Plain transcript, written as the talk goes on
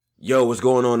Yo, what's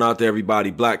going on out there,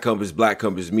 everybody? Black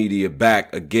Compass Media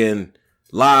back again,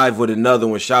 live with another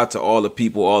one. Shout out to all the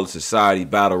people, all the society,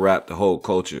 battle rap, the whole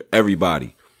culture,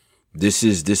 everybody. This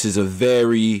is a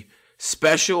very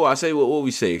special, I say what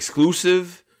we say,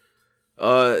 exclusive,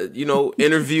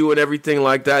 interview and everything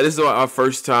like that. This is our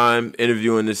first time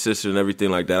interviewing this sister and everything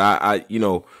like that.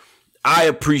 I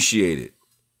appreciate it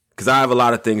because I have a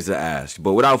lot of things to ask.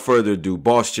 But without further ado,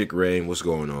 Boss Chick Rain, what's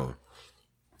going on?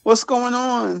 What's going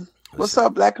on? What's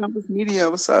up, Black Compass Media?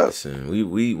 What's up? Listen,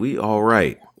 we all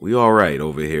right. We all right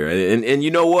over here. And you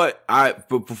know what?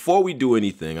 But before we do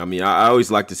anything, I mean, I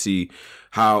always like to see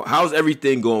how's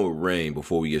everything going with Rain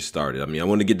before we get started. I mean, I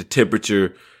want to get the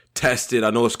temperature tested. I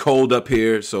know it's cold up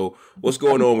here, so what's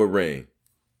going on with Rain?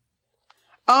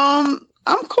 I'm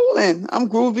cooling. I'm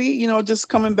groovy. You know, just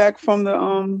coming back from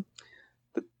the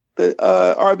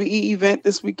RBE event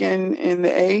this weekend in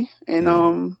the A,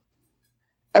 and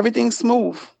everything's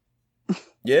smooth.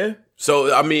 Yeah.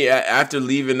 So I mean, after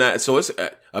leaving that, so it's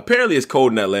apparently it's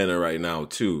cold in Atlanta right now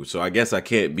too. So I guess I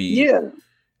can't be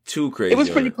too crazy. It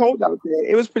was pretty cold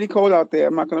out there.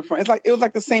 I'm not gonna front. It was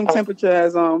like the same temperature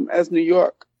as New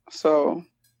York. So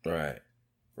right.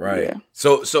 Yeah.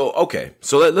 So okay.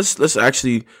 So let's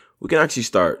actually we can actually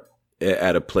start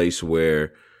at a place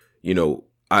where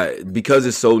because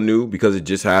it's so new, because it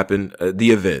just happened, the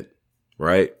event,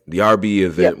 right? The RBE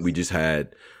event we just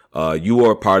had. You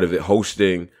are a part of it,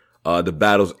 hosting the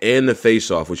battles and the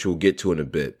face-off, which we'll get to in a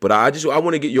bit. But I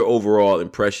want to get your overall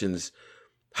impressions,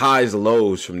 highs,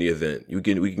 lows from the event. We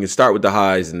can start with the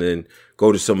highs and then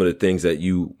go to some of the things that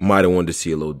you might have wanted to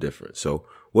see a little different. So,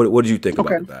 what did you think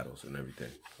about the battles and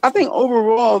everything? I think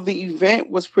overall the event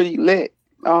was pretty lit.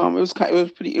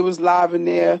 It was live in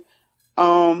there.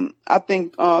 I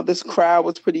think this crowd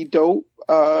was pretty dope.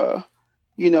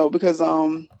 Because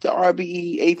the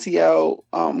RBE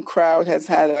ATL crowd has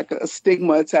had like a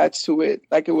stigma attached to it,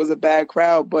 like it was a bad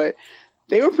crowd, but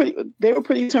they were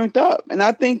pretty turned up. And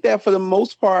I think that for the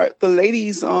most part, the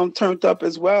ladies turned up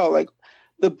as well. Like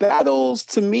the battles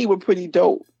to me were pretty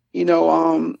dope. For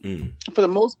the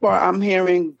most part, I'm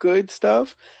hearing good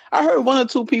stuff. I heard one or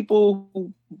two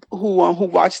people who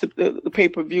watched the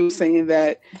pay-per-view saying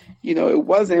that, it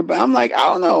wasn't, but I'm like, I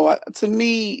don't know. To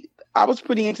me, I was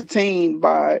pretty entertained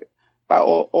by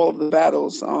all of the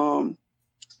battles.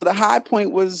 The high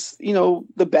point was,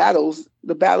 the battles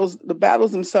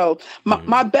themselves.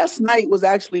 My best night was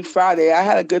actually Friday. I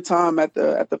had a good time at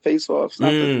the face-offs.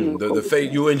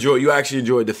 You actually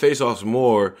enjoyed the face-offs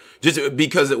more just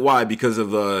because why? Because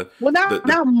of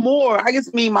not more. I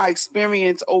just mean my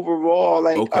experience overall.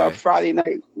 Like Friday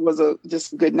night was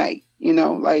just a good night.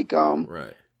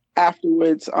 Right.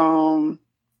 Afterwards,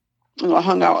 I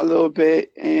hung out a little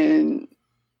bit and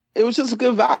it was just a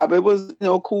good vibe. It was,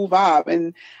 a cool vibe.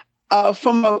 And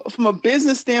from a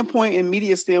business standpoint and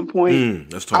media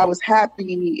standpoint, I was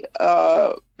happy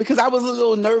because I was a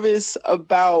little nervous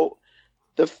about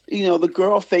the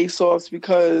girl face-offs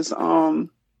because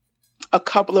a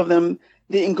couple of them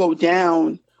didn't go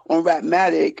down on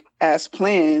Rapmatic as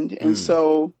planned. And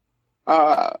so,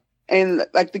 and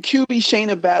like the QB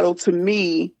Shayna battle to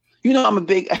me, I'm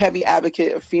a heavy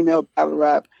advocate of female battle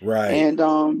rap. Right.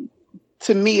 And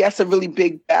to me, that's a really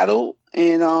big battle.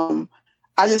 And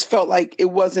I just felt like it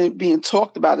wasn't being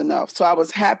talked about enough. So I was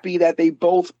happy that they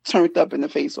both turned up in the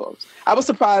face-offs. I was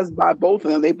surprised by both of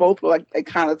them. They both were like, they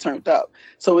kind of turned up.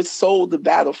 So it sold the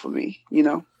battle for me,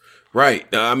 Right.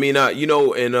 I mean,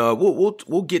 and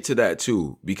we'll get to that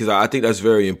too, because I think that's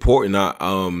very important.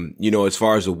 As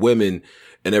far as the women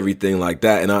and everything like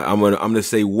that. And I'm gonna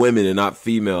say women and not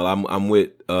female. I'm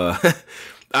with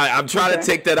I'm trying to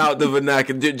take that out the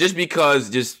vernacular just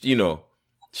because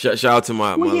shout out to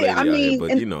my lady out here. But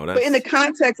but in the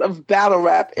context of battle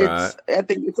rap, I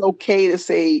think it's okay to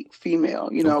say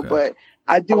female, but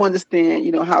I do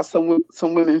understand, how some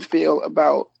women feel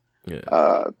about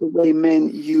the way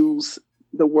men use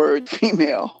the word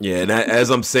female. Yeah, and as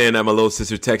I'm saying that, my little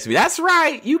sister texted me, that's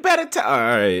right, you better all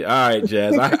right,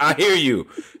 Jazz. I hear you.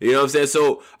 You know what I'm saying?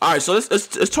 So, all right, so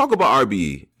let's talk about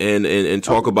RBE and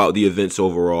talk about the events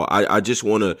overall. I just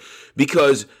want to,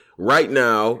 because right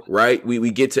now, right,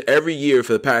 we get to every year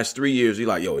for the past 3 years, we're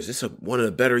like, yo, is this one of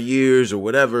the better years or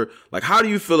whatever? Like, how do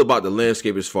you feel about the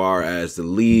landscape as far as the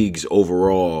leagues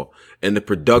overall and the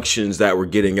productions that we're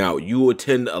getting out? You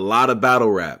attend a lot of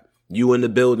battle rap. You in the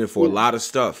building for a lot of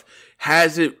stuff.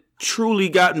 Has it truly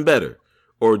gotten better?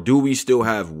 Or do we still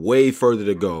have way further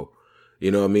to go,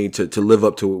 to live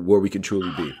up to where we can truly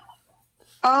be?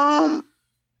 I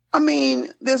mean,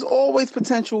 there's always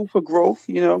potential for growth,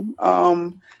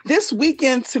 This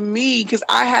weekend to me, because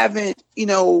I haven't,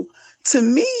 To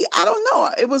me, I don't know.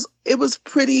 It was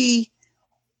pretty.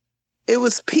 It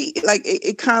was peak. Like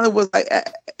it kind of was like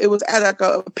it was at like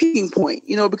a peaking point,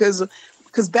 you know, because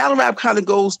battle rap kind of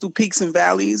goes through peaks and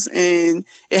valleys, and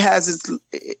it has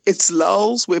its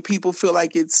lulls where people feel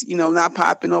like it's, you know, not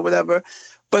popping or whatever.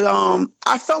 But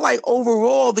I felt like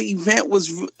overall the event was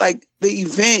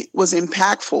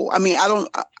impactful. I mean,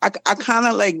 I kind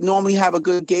of like normally have a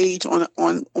good gauge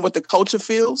on what the culture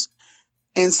feels,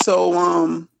 and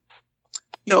so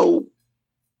you know,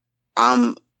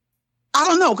 I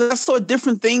don't know, because I saw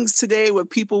different things today where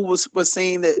people was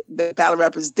saying that battle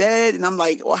rap is dead, and I'm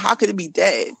like, well, how could it be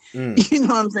dead? You know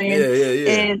what I'm saying?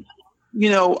 Yeah. And you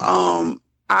know,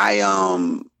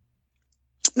 I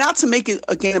not to make it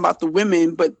again about the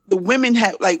women, but the women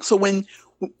had like, so when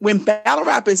battle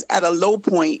rap is at a low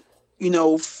point, you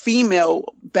know, female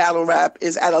battle rap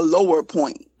is at a lower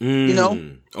point. You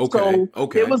know, okay.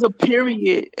 There was a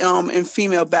period in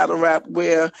female battle rap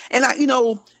where, and I, you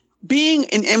know, being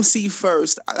an MC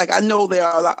first, like I know there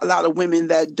are a lot of women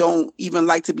that don't even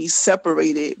like to be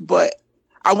separated, but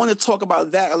I want to talk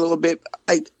about that a little bit.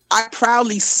 Like I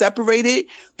proudly separated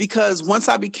because once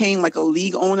I became like a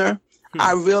league owner,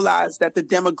 I realized that the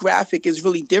demographic is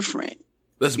really different.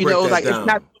 Let's break that down. It's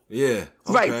not, yeah. Okay.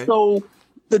 Right. So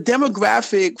the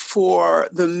demographic for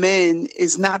the men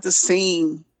is not the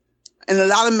same. And a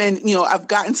lot of men, you know, I've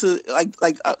gotten to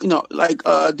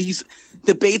these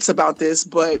debates about this,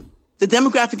 but the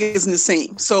demographic isn't the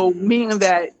same. So meaning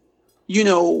that, you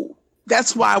know,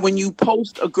 that's why when you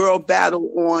post a girl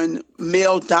battle on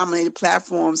male dominated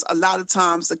platforms, a lot of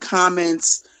times the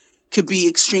comments could be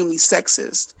extremely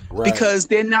sexist because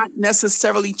they're not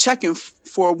necessarily checking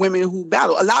for women who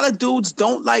battle. A lot of dudes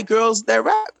don't like girls that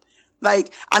rap.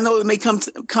 Like, I know it may come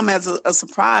as a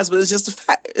surprise, but it's just a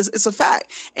fact. It's a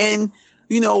fact. And,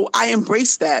 you know, I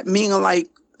embrace that, meaning like,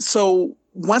 so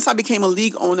once I became a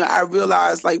league owner, I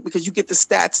realized, like, because you get the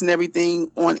stats and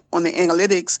everything on the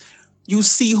analytics, you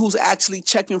see who's actually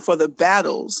checking for the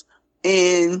battles.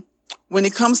 And when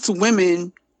it comes to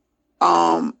women,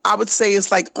 I would say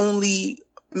it's like only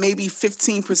maybe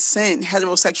 15%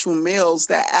 heterosexual males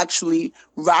that actually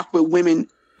rock with women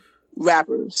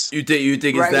rappers. You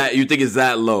think right? It's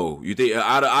that low? You think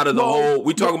out of the whole,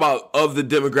 we talking about of the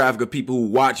demographic of people who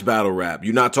watch battle rap.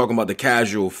 You're not talking about the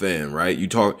casual fan, right?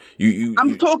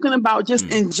 I'm talking about just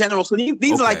in general. So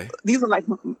these are like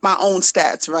my own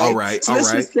stats, right? All right. So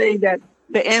let's just say that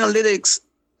the analytics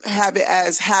have it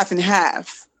as half and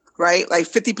half, right? Like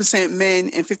 50% men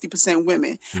and 50%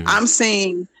 women. Mm-hmm. I'm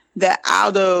saying that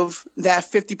out of that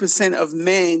 50% of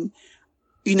men,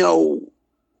 you know,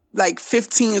 like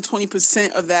 15 to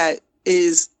 20% of that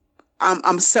is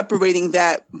I'm separating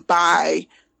that by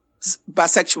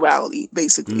bisexuality,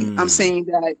 basically. I'm saying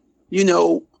that, you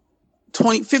know,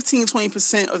 15 to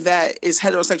 20% of that is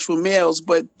heterosexual males,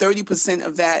 but 30%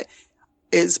 of that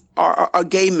are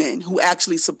gay men who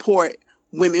actually support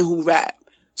women who rap.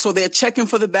 So they're checking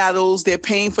for the battles, they're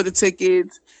paying for the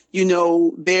tickets, you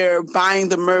know, they're buying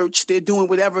the merch, they're doing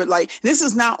whatever. Like, this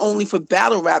is not only for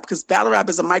battle rap, because battle rap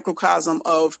is a microcosm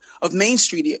of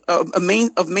mainstream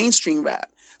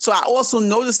rap. So I also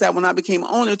noticed that when I became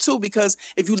owner too, because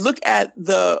if you look at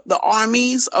the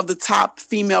armies of the top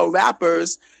female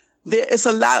rappers, it's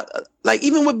a lot. Like,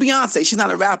 even with Beyonce, she's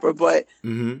not a rapper, but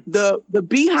the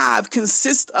Beehive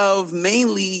consists of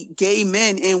mainly gay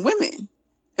men and women.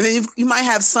 And then you might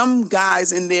have some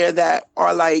guys in there that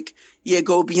are like, yeah,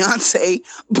 go Beyonce.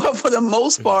 But for the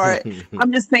most part,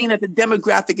 I'm just saying that the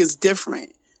demographic is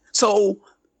different. So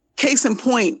case in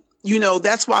point, you know,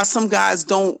 that's why some guys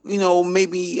don't, you know,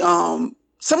 maybe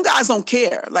some guys don't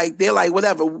care. Like, they're like,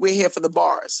 whatever, we're here for the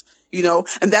bars, you know.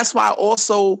 And that's why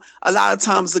also a lot of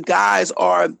times the guys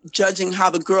are judging how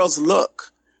the girls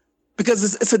look,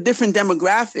 because it's a different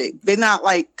demographic. They're not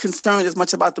like concerned as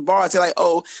much about the bars. They're like,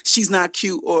 oh, she's not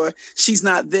cute or she's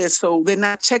not this. So they're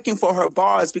not checking for her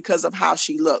bars because of how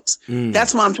she looks.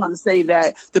 That's why I'm trying to say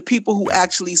that the people who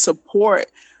actually support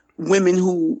women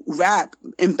who rap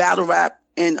and battle rap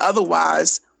and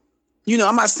otherwise, you know,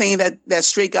 I'm not saying that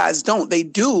straight guys don't. They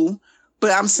do, but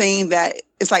I'm saying that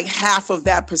it's like half of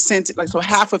that percentage, like, so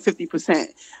half of 50%.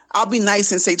 I'll be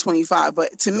nice and say 25,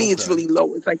 but to me, it's really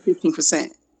low. It's like 15%.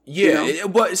 Yeah, you know?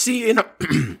 But see, and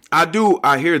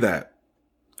I hear that.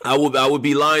 I would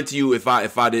be lying to you if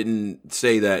I didn't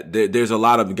say that there's a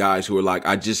lot of guys who are like,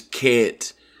 I just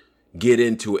can't get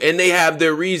into it, and they have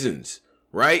their reasons,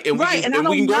 right? And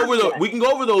we can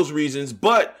go over those reasons,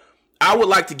 but I would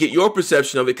like to get your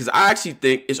perception of it, because I actually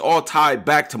think it's all tied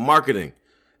back to marketing.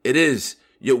 It is.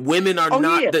 women are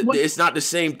it's not the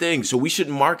same thing, so we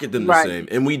shouldn't market them the same,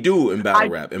 and we do in battle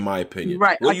rap, in my opinion.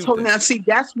 Right. Now, see,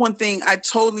 that's one thing I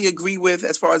totally agree with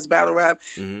as far as battle rap,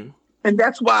 and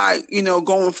that's why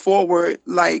going forward,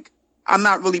 like I'm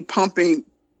not really pumping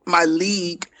my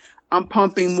league. I'm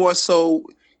pumping more so,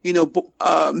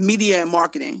 media and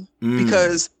marketing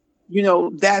because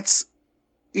that's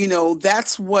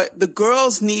what the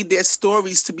girls need, their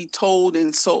stories to be told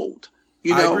and sold.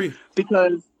 I agree.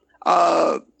 Because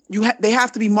they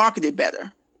have to be marketed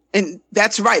better, and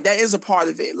that's right. That is a part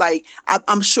of it. Like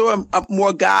I'm sure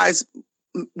more guys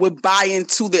would buy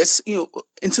into this,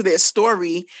 into their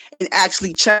story and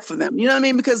actually check for them. You know what I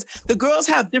mean? Because the girls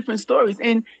have different stories,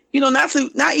 and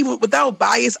not even without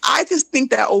bias. I just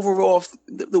think that overall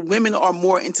the women are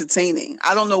more entertaining.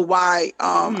 I don't know why.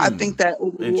 I think that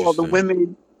overall the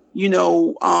women,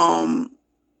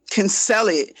 can sell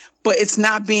it, but it's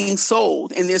not being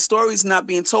sold and their story's not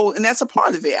being told. And that's a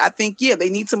part of it. I think, they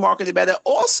need to market it better.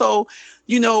 Also,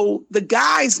 the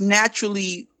guys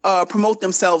naturally promote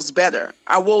themselves better.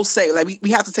 I will say, like,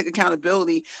 we have to take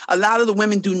accountability. A lot of the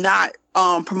women do not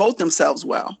promote themselves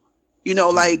well.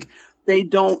 Like they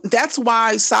don't. That's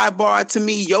why, sidebar, to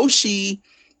me, Yoshi,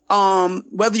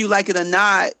 whether you like it or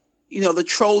not, the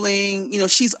trolling,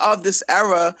 she's of this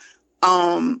era.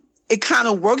 It kind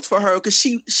of worked for her because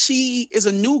she is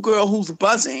a new girl who's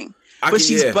buzzing,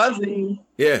 she's buzzing.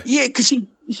 Yeah, because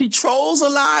she trolls a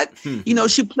lot.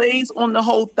 She plays on the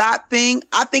whole thought thing.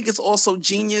 I think it's also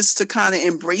genius to kind of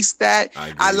embrace that.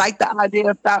 I like the idea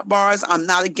of thought bars. I'm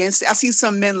not against it. I see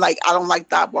some men like, I don't like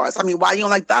thought bars. I mean, why you don't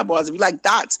like thought bars? If you like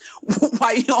dots,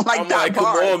 why you don't like thought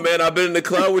bars? Come on, man. I've been in the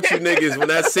club with you niggas. When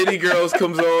that City Girls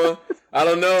comes on, I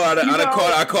don't know.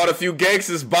 I caught a few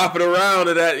gangsters bopping around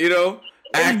to that,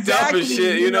 act up and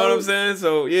shit, you know what I'm saying?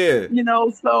 So yeah,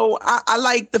 so I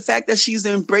like the fact that she's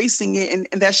embracing it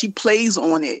and that she plays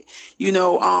on it,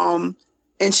 and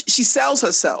she sells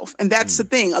herself, and that's the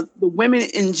thing. The women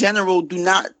in general do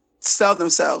not sell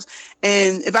themselves.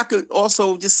 And if I could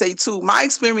also just say too, my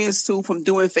experience too from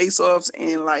doing face-offs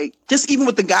and like just even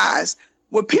with the guys.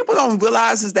 What people don't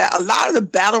realize is that a lot of the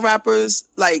battle rappers,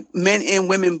 like men and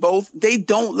women both, they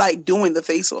don't like doing the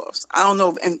face-offs. I don't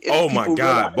know if oh my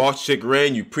God, Boss Chick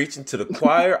Rain, you preaching to the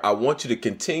choir. I want you to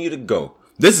continue to go.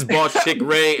 This is Boss Chick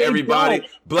Rain, everybody.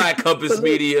 Black Compass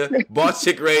Media. Boss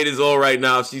Chick Rain is on right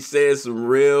now. She's saying some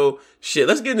real shit.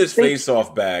 Let's get in this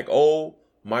face-off bag. Oh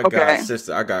my God,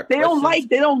 sister, I got. They don't like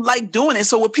doing it.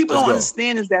 So what people don't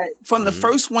understand is that from the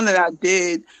first one that I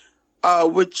did.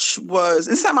 Which was,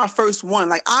 it's not my first one.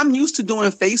 Like, I'm used to doing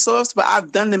face-offs, but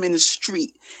I've done them in the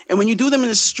street. And when you do them in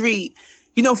the street,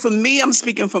 for me, I'm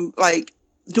speaking from like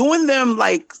doing them in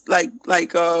that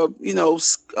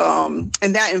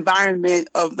environment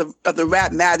of the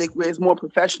Rapmatic where it's more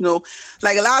professional.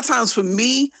 Like a lot of times for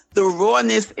me, the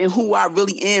rawness and who I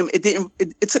really am, it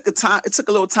took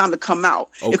a little time to come out.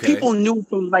 Okay. If people knew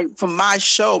from my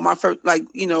show, my first,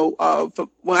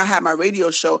 when I had my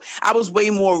radio show, I was way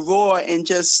more raw and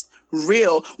just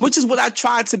real, which is what I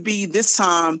tried to be this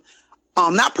time.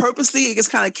 Not purposely, it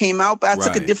just kind of came out, but I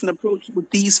took a different approach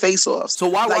with these face-offs. So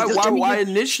why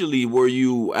initially were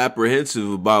you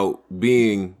apprehensive about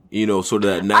being, sort of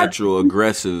that natural,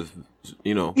 aggressive,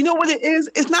 You know what it is?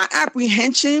 It's not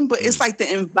apprehension, but it's like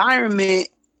the environment.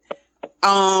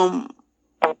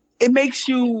 It makes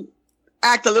you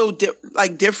act a little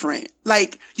different.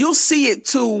 Like you'll see it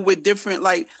too with different,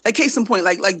 like case in point,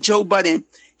 like Joe Budden.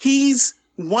 He's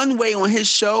one way on his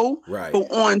show, right?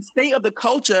 But on State of the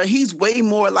Culture, he's way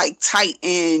more like tight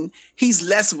and he's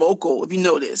less vocal. If you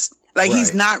notice,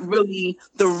 he's not really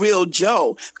the real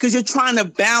Joe because you're trying to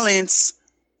balance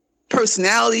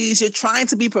personalities. You're trying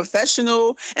to be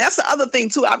professional, and that's the other thing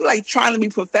too. I be like trying to be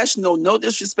professional, no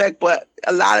disrespect, but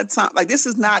a lot of time, like this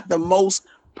is not the most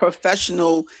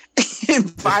professional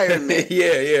environment.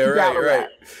 right.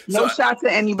 No shot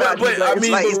to anybody. But I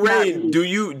mean, Rain, do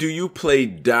you play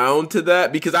down to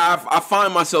that? Because I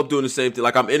find myself doing the same thing.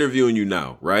 Like I'm interviewing you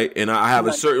now, right? And I have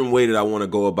a certain way that I want to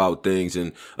go about things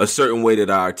and a certain way that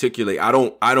I articulate. I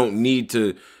don't need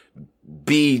to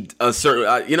be a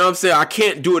certain, you know what I'm saying? I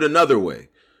can't do it another way.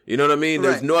 You know what I mean?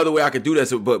 There's no other way I could do that.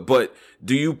 So, but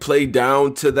do you play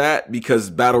down to that because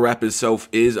battle rap itself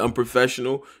is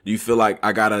unprofessional? Do you feel like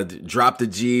I gotta drop the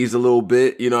G's a little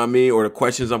bit? You know what I mean? Or the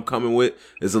questions I'm coming with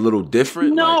is a little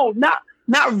different? No, not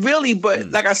really.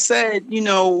 But like I said,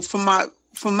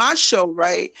 for my show,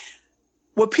 right?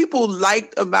 What people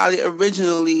liked about it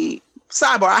originally,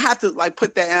 sidebar, I have to like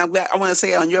put that, and I'm glad, I want to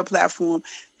say it on your platform,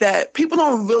 that people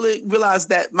don't really realize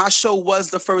that my show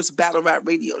was the first battle rap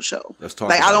radio show. Let's talk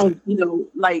like about I don't, it. you know,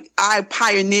 like I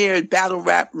pioneered battle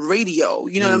rap radio.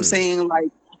 You know what I'm saying? Like,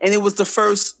 and it was the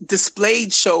first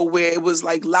displayed show where it was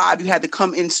like live. You had to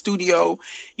come in studio,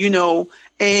 you know,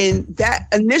 and that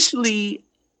initially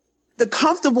the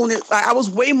comfortableness, I was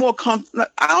way more comfortable.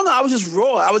 I don't know. I was just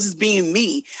raw. I was just being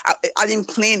me. I didn't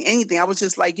plan anything. I was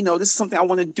just like, you know, this is something I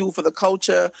want to do for the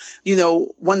culture. You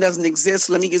know, one doesn't exist.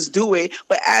 Let me just do it.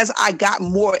 But as I got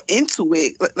more into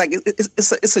it, like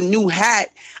it's a new hat.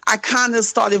 I kind of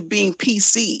started being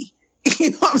PC.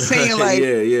 You know what I'm saying?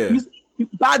 Like,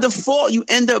 by default, you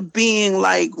end up being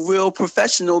like real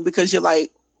professional because you're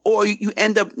like, or you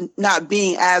end up not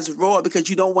being as raw because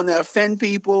you don't want to offend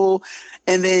people.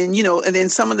 And then, you know, and then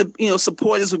some of the, you know,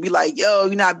 supporters would be like, yo,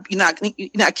 you're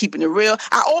not keeping it real.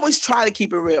 I always try to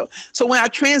keep it real. So when I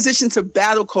transitioned to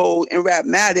Battle Code and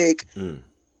Rapmatic,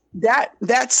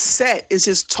 that set is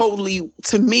just totally,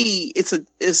 to me, it's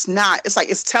like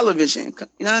it's television.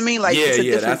 You know what I mean? Like,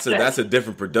 that's a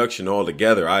different production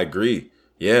altogether. I agree.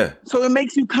 Yeah. So it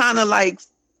makes you kind of like,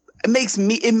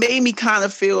 it made me kind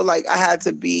of feel like I had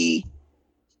to be,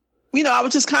 you know, I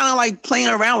was just kind of like playing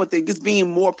around with it, just being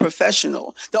more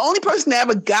professional. The only person that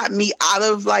ever got me out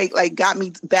of like got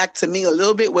me back to me a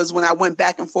little bit was when I went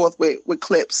back and forth with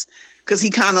Clips, because he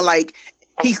kind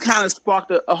of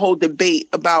sparked a whole debate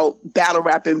about battle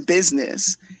rap and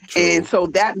business. True. And so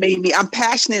that made me, I'm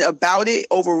passionate about it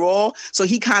overall. So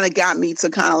he kind of got me to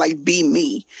kind of like be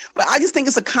me. But I just think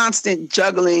it's a constant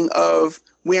juggling of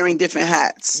wearing different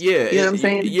hats. Yeah. You know what I'm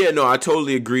saying? Yeah, no, I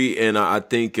totally agree. And I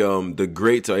think the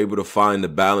greats are able to find the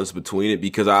balance between it,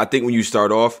 because I think when you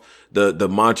start off, the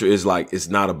mantra is like, it's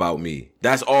not about me.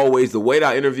 That's always the way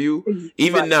that I interview.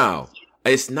 Even now,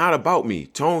 it's not about me.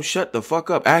 Tone, shut the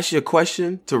fuck up. Ask your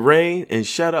question to Rain and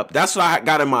shut up. That's what I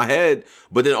got in my head.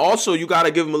 But then also you got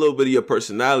to give them a little bit of your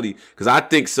personality, because I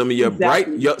think some of your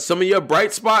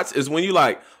bright spots is when you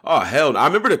like, oh, hell no. I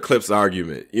remember the Clips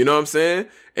argument. You know what I'm saying?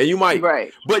 And you might,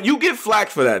 but you get flack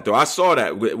for that though. I saw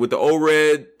that with the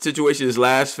O-Red situation, his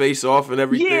last face off and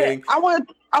everything. Yeah, I want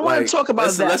to talk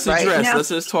about that. Let's address. Now, let's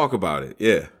just talk about it.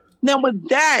 Yeah. Now with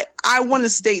that, I want to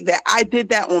state that I did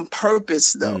that on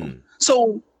purpose though.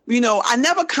 So, you know, I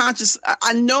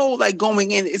know like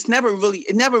going in, it never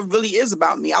really is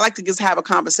about me. I like to just have a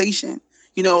conversation,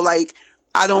 you know, like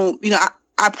I don't, you know,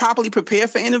 I properly prepare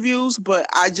for interviews, but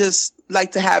I just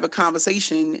like to have a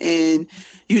conversation. And,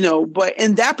 you know, but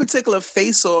in that particular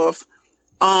face-off,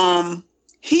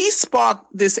 he sparked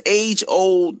this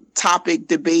age-old topic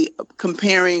debate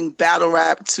comparing battle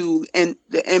rap to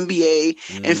the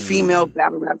NBA and female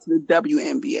battle rap to the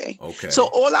WNBA. Okay. So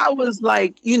all I was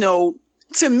like, you know,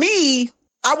 to me,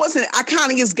 I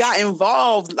kind of just got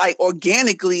involved like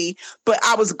organically, but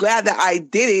I was glad that I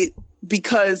did it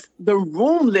because the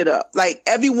room lit up. Like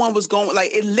everyone was going,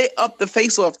 like it lit up the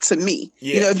face-off to me.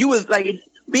 Yeah. You know, if you was like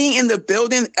being in the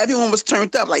building, everyone was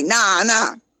turned up like,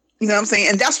 nah. You know what I'm saying?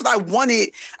 And that's what I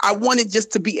wanted. I wanted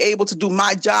just to be able to do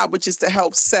my job, which is to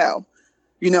help sell,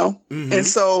 you know? And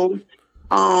so,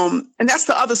 and that's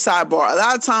the other sidebar. A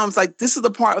lot of times, like this is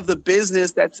the part of the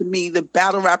business that to me, the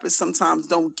battle rappers sometimes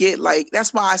don't get. Like,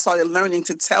 that's why I started learning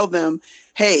to tell them,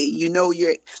 hey, you know,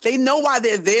 they know why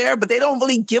they're there, but they don't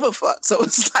really give a fuck. So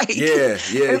it's like,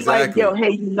 it's exactly. Like, yo,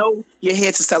 hey, you know, you're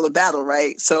here to sell a battle,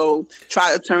 right? So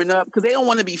try to turn up because they don't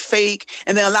want to be fake.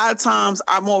 And then a lot of times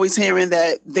I'm always hearing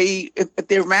that if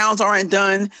their rounds aren't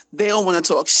done, they don't want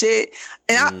to talk shit.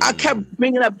 And I kept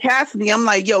bringing up Cassidy. I'm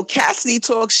like, yo, Cassidy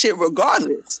talks shit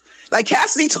regardless. Like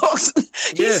Cassidy talks,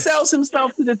 he sells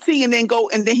himself to the T and then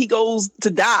he goes to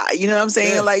die. You know what I'm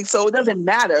saying? Yeah. Like, so it doesn't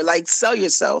matter. Like, sell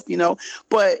yourself, you know.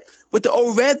 But with the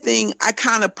O-Red thing, I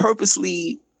kind of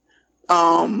purposely,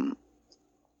 I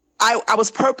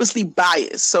was purposely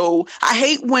biased. So I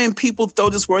hate when people throw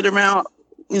this word around,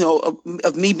 you know,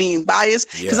 of me being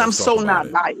biased, because I'm so not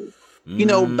biased. You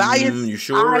know, biased. You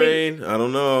sure, Rain? I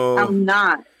don't know. I'm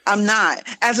not.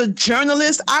 As a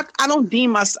journalist, I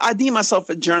deem myself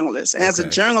a journalist. And as a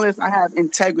journalist, I have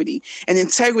integrity. And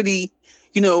integrity,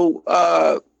 you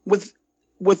know, with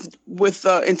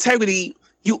integrity,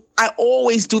 I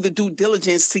always do the due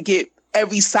diligence to get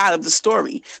every side of the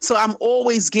story. So I'm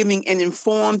always giving an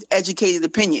informed, educated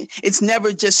opinion. It's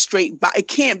never just straight, it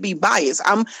can't be biased.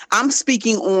 I'm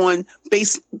speaking on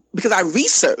base because I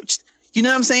researched. You know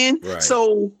what I'm saying? Right.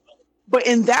 So, but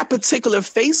in that particular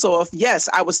face-off, yes,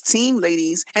 I was team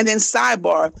ladies. And then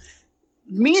sidebar,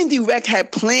 me and Direct had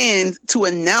planned to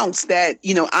announce that,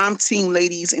 you know, I'm team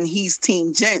ladies and he's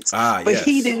team gents. But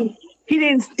he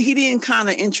he didn't kind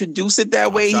of introduce it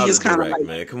that way. He just kind of like,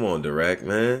 man, come on, Direct,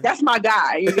 man. That's my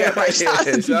guy. Yeah, right. Shout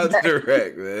out to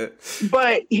Direct, man.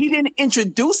 But he didn't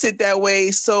introduce it that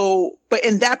way. So, but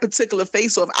in that particular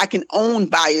face-off, I can own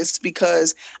bias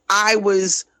because I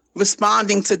was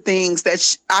responding to things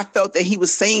that I felt that he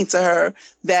was saying to her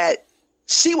that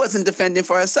she wasn't defending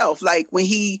for herself. Like when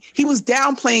he was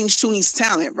downplaying Shuni's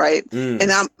talent, right?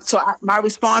 And my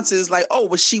response is like, oh,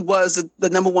 well, she was the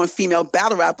number one female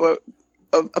battle rapper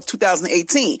of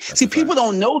 2018. See, people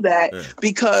don't know that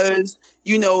because,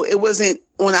 you know, it wasn't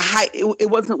on it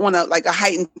wasn't on a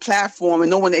heightened platform and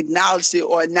no one acknowledged it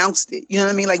or announced it. You know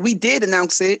what I mean? Like we did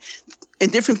announce it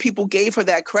and different people gave her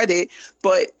that credit,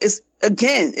 but it's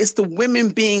the women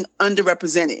being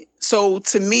underrepresented. So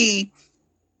to me,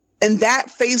 in that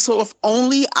face-off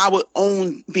only, I would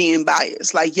own being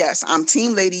biased. Like, yes, I'm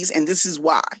team ladies and this is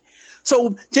why.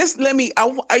 So just I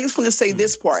just want to say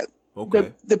this part.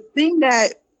 Okay. The thing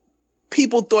that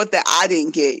people thought that I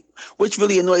didn't get, which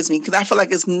really annoys me, because I feel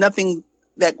like it's nothing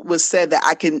that was said that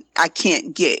I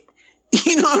can't get.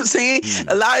 You know what I'm saying?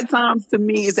 A lot of times to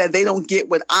me is that they don't get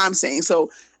what I'm saying. So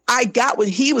I got what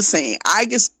he was saying.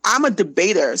 I'm a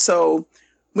debater. So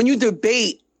when you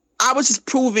debate, I was just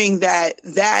proving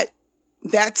that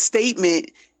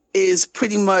statement is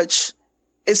pretty much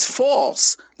is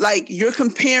false. Like you're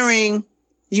comparing,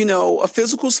 you know, a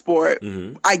physical sport,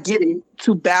 I get it,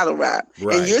 to battle rap.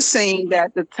 Right. And you're saying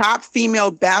that the top female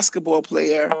basketball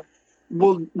player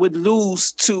would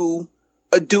lose to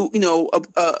a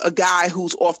guy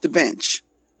who's off the bench,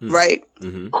 right?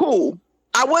 Cool.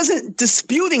 I wasn't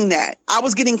disputing that. I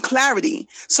was getting clarity.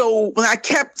 So when I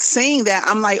kept saying that,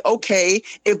 I'm like, okay,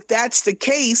 if that's the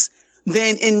case,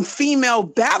 then in female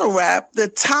battle rap, the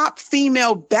top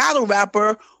female battle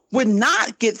rapper would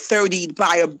not get 30'd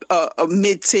by a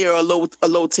mid-tier or a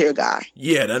low-tier guy.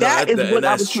 Yeah,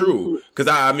 that's true. Because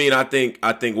I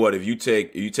think what if you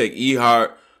take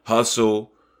E-Heart,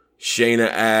 Hustle, Shayna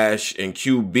Ash, and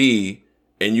QB,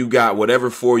 and you got whatever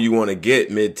four you want to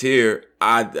get mid-tier,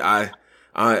 but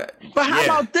how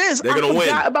about this? They're gonna win.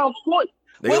 About 40.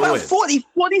 What about 40?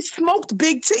 40 smoked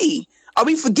Big T. Are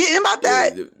we forgetting about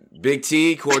that? Yeah, Big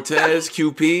T, Cortez,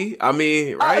 QP. I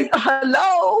mean, right?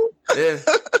 Hello. Yeah.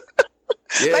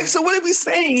 Yeah. Like, so what are we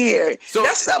saying here? So,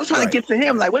 that's what I was trying to get to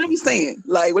him. Like, what are we saying?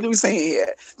 Like, what are we saying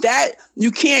here? That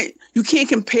you can't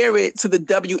compare it to the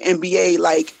WNBA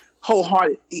like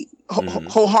wholeheartedly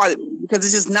because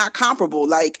it's just not comparable.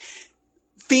 Like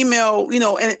female, you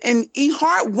know, and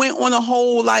E-Heart went on a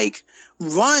whole like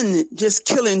run just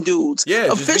killing dudes. Yeah,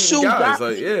 Official guys.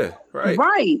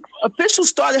 Right. Official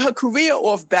started her career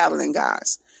off battling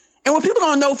guys. And what people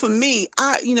don't know, for me,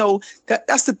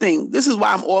 that's the thing. This is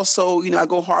why I'm also, I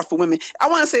go hard for women. I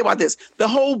want to say about this, the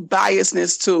whole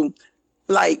biasness too,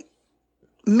 like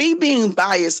me being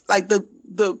biased, like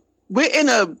we're in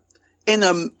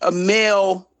a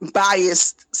male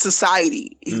biased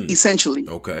society, essentially.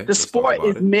 Okay. The sport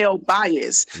is male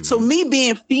biased. Mm-hmm. So me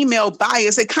being female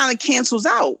biased, it kind of cancels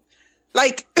out.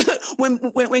 Like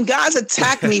when guys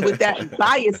attack me with that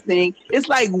bias thing, it's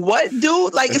like, what,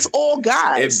 dude? Like, it's all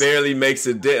guys. It barely makes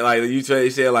a dent. Like you try to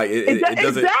say, like it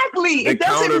doesn't. Exactly. The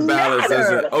counterbalance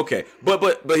doesn't. Okay,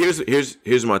 but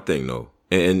here's my thing though,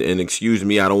 and excuse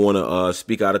me, I don't want to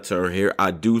speak out of turn here.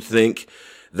 I do think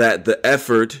that the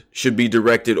effort should be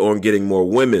directed on getting more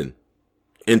women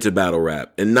into battle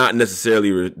rap and not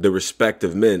necessarily the respect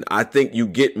of men. I think you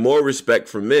get more respect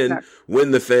from men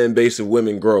when the fan base of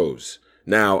women grows.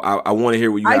 Now, I want to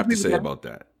hear what you have to say about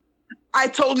that. I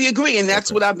totally agree. And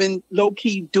that's what I've been low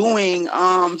key doing.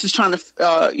 Just trying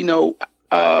to,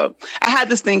 I had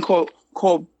this thing called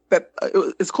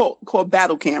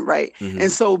Battle Camp, right? Mm-hmm.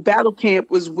 And so Battle Camp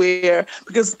was where,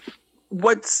 because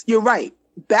you're right.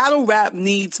 Battle rap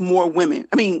needs more women.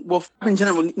 I mean, well, in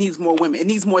general, it needs more women. It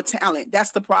needs more talent.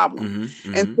 That's the problem. Mm-hmm,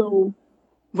 mm-hmm. And so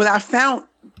what I found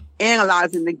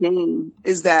analyzing the game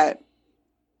is that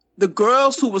the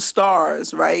girls who were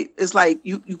stars, right? It's like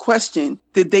you question,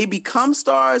 did they become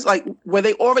stars? Like, were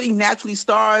they already naturally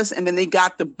stars and then they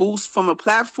got the boost from a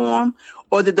platform?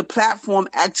 Or did the platform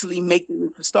actually make them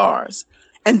into stars?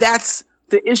 And that's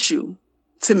the issue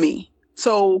to me.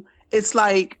 So it's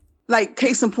like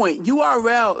case in point,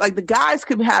 URL, like the guys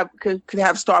could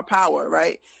have star power,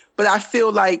 right? But I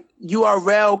feel like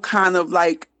URL kind of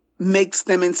like makes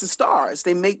them into stars.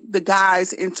 They make the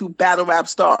guys into battle rap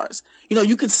stars.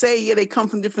 You could say, yeah, they come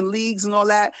from different leagues and all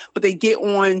that, but they get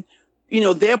on,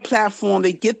 their platform,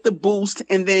 they get the boost,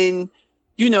 and then,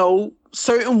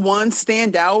 certain ones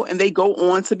stand out and they go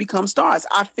on to become stars.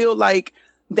 I feel like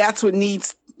that's what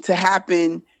needs to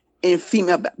happen in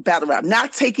female battle rap.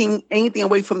 Not taking anything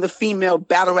away from the female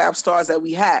battle rap stars that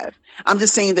we have. I'm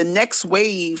just saying the next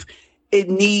wave, it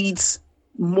needs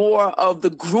more of the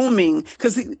grooming.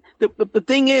 Because the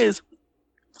thing is,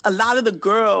 a lot of the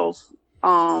girls,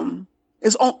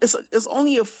 it's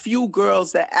only a few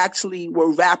girls that actually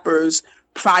were rappers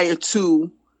prior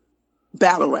to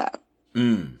battle rap.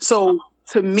 So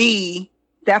to me,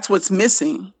 that's what's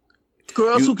missing.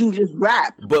 Girls who can just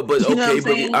rap. But okay,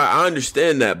 but I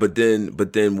understand that. But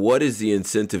then what is the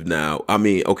incentive now? I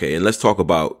mean, okay, and let's talk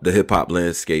about the hip hop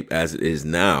landscape as it is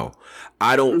now.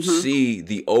 I don't see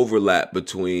the overlap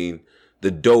between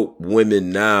the dope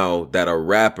women now that are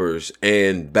rappers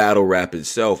and battle rap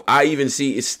itself. I even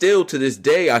see it's still to this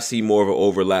day, I see more of an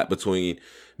overlap between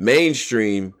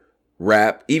mainstream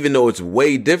rap, even though it's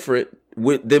way different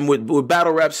with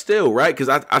battle rap still, right?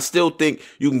 Because I still think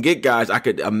you can get guys. I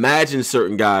could imagine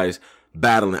certain guys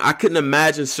battling. I couldn't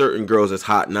imagine certain girls that's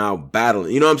hot now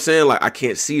battling. You know what I'm saying? Like, I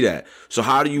can't see that. So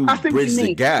how do you bridge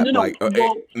the gap?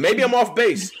 Maybe I'm off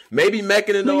base. Maybe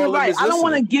Meccan and all of this. I don't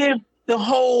want to give the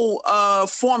whole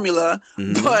formula,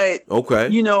 but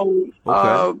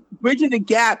bridging the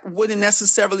gap wouldn't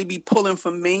necessarily be pulling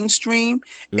from mainstream.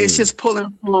 It's just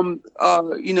pulling from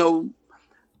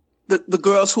the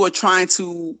girls who are trying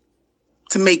to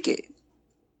make it.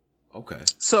 Okay.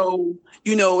 So,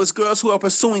 it's girls who are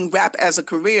pursuing rap as a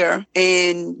career,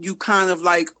 and you kind of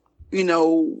like, I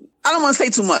don't want to say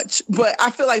too much, but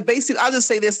I feel like basically, I'll just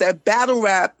say this, that battle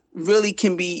rap really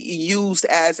can be used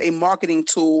as a marketing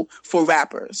tool for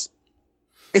rappers,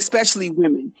 especially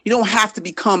women. You don't have to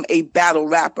become a battle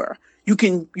rapper. You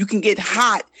can get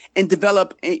hot and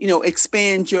develop,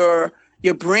 expand your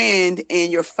brand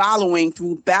and your following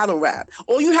through battle rap.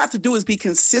 All you have to do is be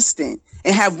consistent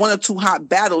and have one or two hot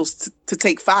battles to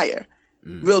take fire.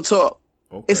 Real talk.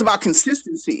 Okay. It's about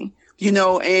consistency,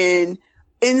 and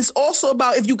it's also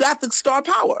about if you got the star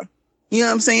power. You know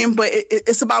what I'm saying? But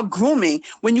it's about grooming.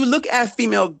 When you look at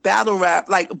female battle rap,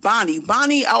 like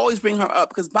Bonnie, I always bring her up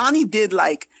because Bonnie did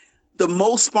like the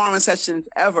most sparring sessions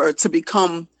ever to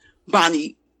become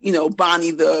Bonnie,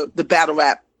 Bonnie, the battle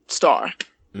rap star.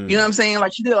 You know what I'm saying?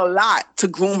 Like, she did a lot to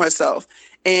groom herself.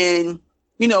 And,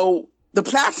 the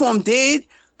platform did,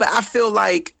 but I feel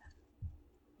like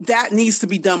that needs to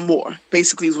be done more,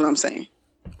 basically, is what I'm saying.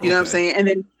 You know what I'm saying? And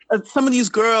then some of these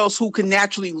girls who can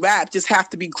naturally rap just have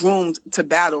to be groomed to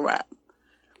battle rap.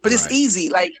 But it's easy.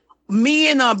 Like, me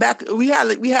and we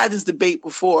had this debate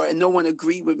before, and no one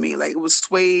agreed with me. Like, it was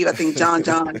Swave, I think John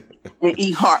and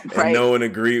E Harp, right? And no one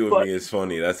agreed with me. It's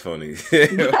funny. That's funny.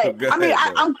 Right. I mean,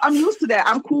 I'm used to that.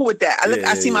 I'm cool with that.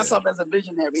 I see myself as a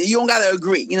visionary. You don't got to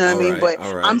agree. You know what I mean? But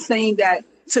I'm saying that,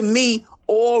 to me,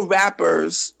 all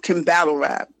rappers can battle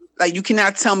rap. Like, you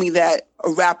cannot tell me that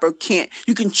a rapper can't.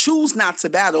 You can choose not to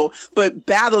battle, but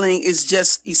battling is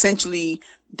just essentially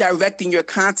directing your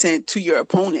content to your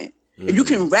opponent. If you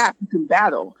can rap, you can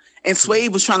battle. And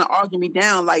Swave was trying to argue me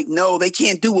down, like, no, they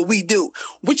can't do what we do.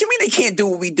 What you mean they can't do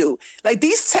what we do? Like,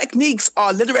 these techniques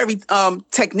are literary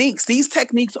techniques. These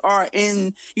techniques are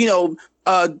in,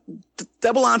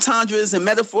 double entendres and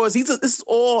metaphors. This is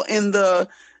all in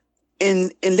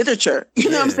literature.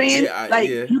 You know what I'm saying?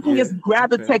 You can just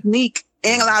grab a technique,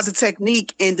 analyze the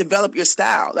technique, and develop your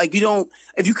style. Like,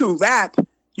 if you can rap,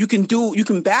 you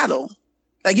can battle.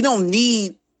 Like, you don't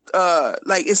need,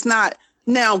 it's not.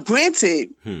 Now,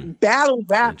 granted, battle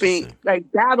rapping, like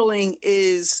battling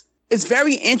is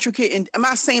very intricate. And I'm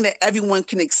not saying that everyone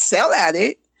can excel at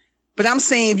it, but I'm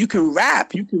saying if you can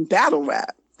rap, you can battle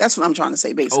rap. That's what I'm trying to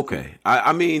say, basically. Okay.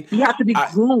 I mean, you have to be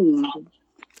groomed.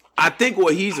 I think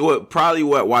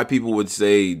why people would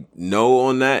say no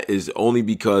on that is only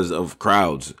because of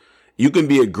crowds. You can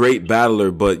be a great battler,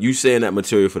 but you saying that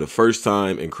material for the first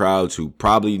time in crowds who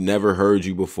probably never heard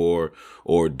you before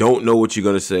or don't know what you're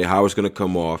going to say, how it's going to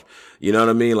come off. You know what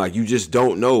I mean? Like, you just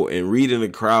don't know. And reading the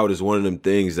crowd is one of them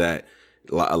things that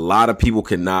a lot of people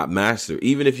cannot master,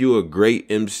 even if you're a great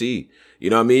MC. You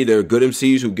know what I mean? There are good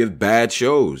MCs who give bad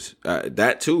shows.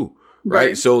 That too.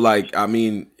 Right? So, like, I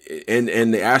mean, and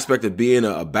the aspect of being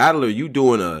a battler, you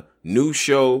doing a new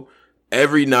show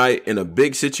every night in a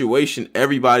big situation,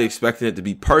 everybody expecting it to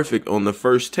be perfect on the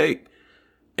first take.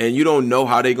 And you don't know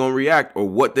how they're going to react or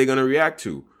what they're going to react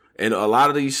to. And a lot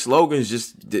of these slogans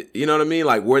just, you know what I mean?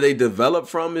 Like, where they develop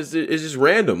from is just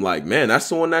random. Like, man, that's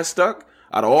the one that stuck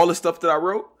out of all the stuff that I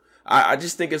wrote. I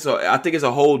just think it's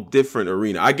a whole different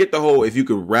arena. I get the whole, if you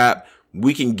could rap,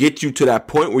 we can get you to that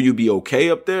point where you be okay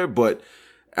up there. But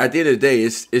at the end of the day,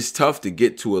 it's tough to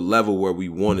get to a level where we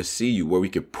want to see you, where we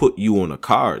could put you on a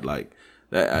card. Like,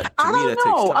 that, I don't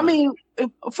know. I mean,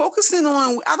 focusing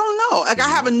on, I don't know. Like I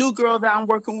have a new girl that I'm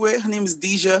working with. Her name is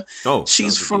Deja. Oh,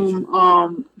 she's from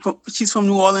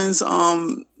New Orleans,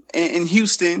 in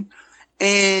Houston,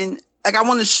 and like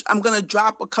I'm gonna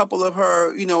drop a couple of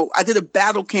her. You know, I did a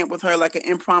battle camp with her, like an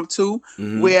impromptu,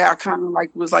 where I kind of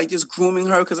like was like just grooming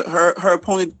her because her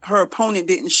opponent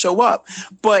didn't show up,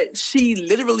 but she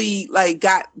literally like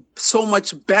got so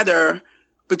much better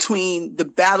between the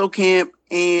battle camp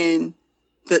and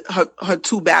her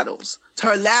two battles.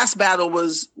 Her last battle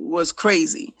was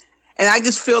crazy. And I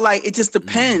just feel like it just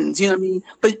depends, you know what I mean?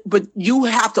 But you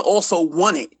have to also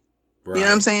want it. Right. You know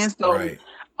what I'm saying? So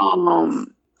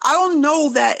I don't know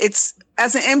that it's,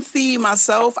 as an MC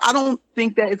myself, I don't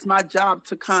think that it's my job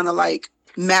to kind of like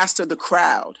master the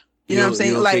crowd. You know what I'm saying?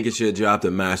 You don't like, think it's your job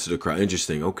to master the crowd?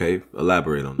 Interesting. Okay.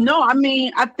 Elaborate on that. No, I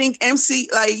mean, I think MC,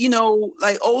 like, you know,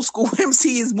 like old school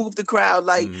MCs move the crowd.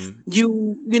 Like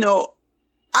you know,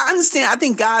 I understand. I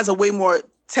think guys are way more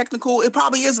technical. It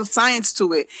probably is a science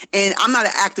to it. And I'm not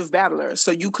an active battler.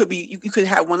 So you could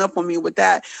have one up on me with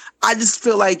that. I just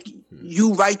feel like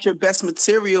you write your best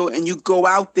material and you go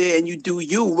out there and you do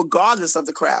you regardless of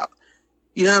the crowd.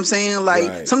 You know what I'm saying?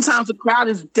 Like sometimes the crowd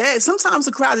is dead. Sometimes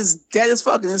the crowd is dead as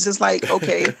fuck. And it's just like,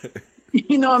 okay,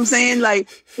 you know what I'm saying? Like,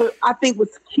 but I think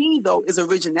what's key though is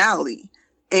originality.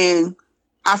 And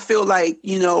I feel like,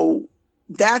 you know,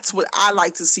 that's what I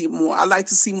like to see more. I like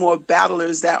to see more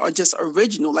battlers that are just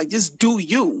original, like just do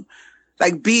you,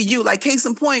 like be you. Like case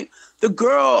in point, the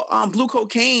girl Blue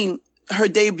Cocaine, her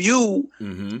debut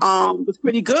was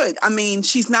pretty good. I mean,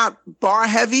 she's not bar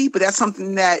heavy, but that's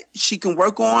something that she can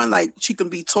work on. Like she can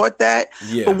be taught that.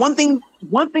 Yeah. But one thing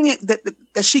that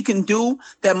she can do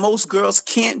that most girls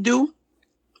can't do,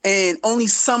 and only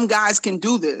some guys can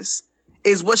do this,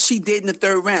 is what she did in the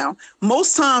third round.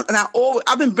 Most times, and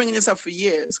I've been bringing this up for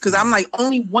years, because I'm like,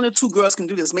 only one or two girls can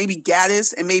do this. Maybe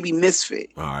Gaddis and maybe Misfit.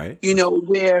 All right. You know,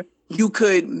 where you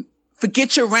could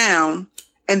forget your round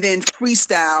and then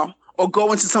freestyle or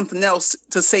go into something else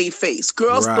to save face.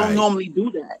 Girls don't normally do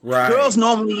that. Right. Girls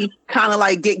normally kind of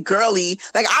like get girly.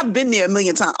 Like I've been there a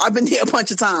million times. I've been there a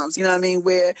bunch of times, you know what I mean?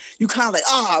 Where you kind of like,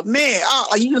 oh man,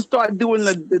 you just start doing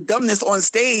the dumbness on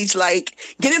stage, like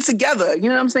get it together. You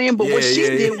know what I'm saying? But what she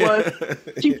did was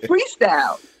she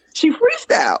freestyled.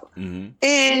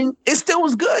 And it still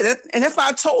was good. And if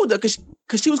I told her, because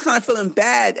she was kind of feeling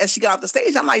bad as she got off the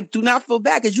stage, I'm like, do not feel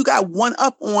bad, because you got one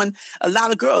up on a lot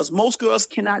of girls. Most girls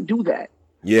cannot do that.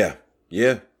 Yeah.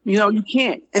 You know, you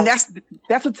can't. And that's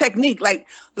a technique. Like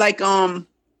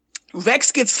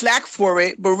Rex gets slack for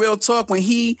it, but real talk, when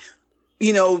he,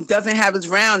 you know, doesn't have his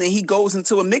round and he goes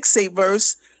into a mixtape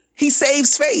verse, he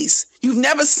saves face. You've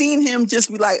never seen him just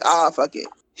be like, fuck it.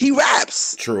 He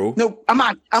raps. True. No, I'm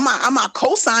not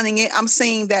co-signing it. I'm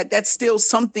saying that that's still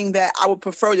something that I would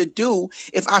prefer to do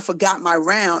if I forgot my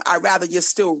round. I'd rather just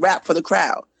still rap for the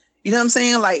crowd. You know what I'm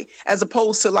saying? Like, as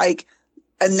opposed to like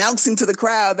announcing to the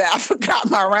crowd that I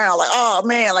forgot my round. Like, oh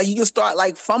man, like you just start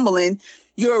like fumbling.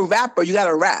 You're a rapper. You got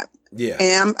to rap. Yeah.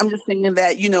 And I'm just saying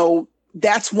that, you know,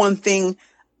 that's one thing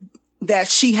that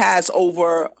she has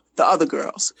over the other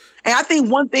girls. And I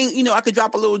think one thing, you know, I could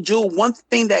drop a little jewel. One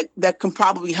thing that can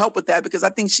probably help with that, because I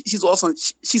think she's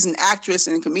an actress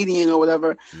and a comedian or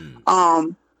whatever.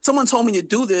 Someone told me to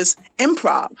do this,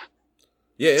 improv.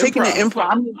 Yeah, taking an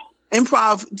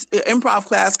improv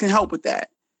class can help with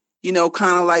that. You know,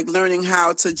 kind of like learning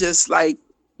how to just like,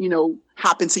 you know,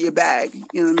 hop into your bag.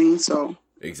 You know what I mean? So.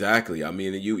 Exactly. I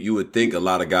mean, you would think a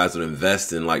lot of guys would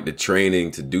invest in like the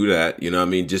training to do that, you know what I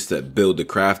mean? Just to build the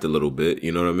craft a little bit,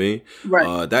 you know what I mean?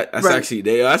 Right. That's actually,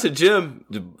 that's a gym.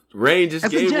 The Rain just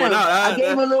gave one out. I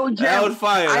gave a little gym. That was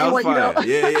fire.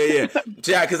 Yeah.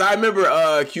 Yeah, because I remember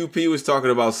QP was talking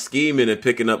about scheming and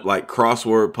picking up like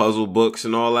crossword puzzle books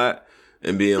and all that.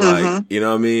 And being like, you know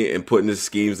what I mean? And putting his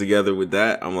schemes together with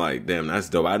that. I'm like, damn, that's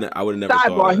dope. I would have never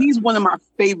thought of that. He's one of my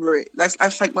favorite.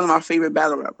 That's like one of my favorite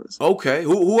battle rappers. Okay.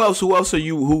 Who else are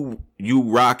you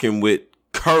rocking with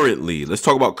currently? Let's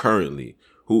talk about currently.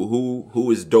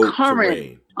 Who is dope to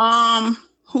Rain?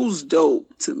 Who's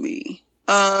dope to me?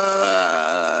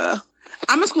 I'm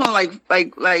just gonna like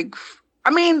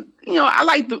I mean, you know, I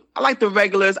like the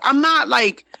regulars. I'm not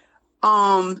like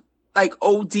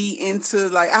OD into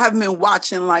like, I haven't been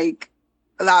watching like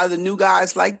a lot of the new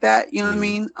guys like that, you know what I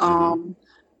mean?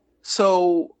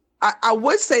 So I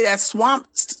would say that Swamp,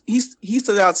 he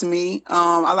stood out to me.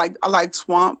 I like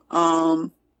Swamp.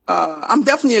 I'm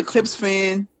definitely a Clips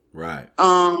fan. Right.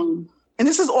 And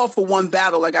this is all for one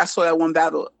battle. Like I saw that one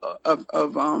battle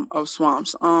of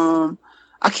Swamps.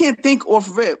 I can't think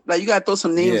off rip. Like, you gotta throw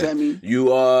some names at me. You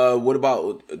what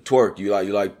about Twerk? You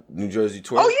like New Jersey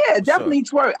Twerk? Oh yeah, definitely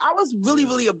Twerk. I was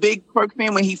really a big Twerk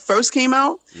fan when he first came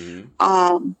out.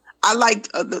 Mm-hmm. I like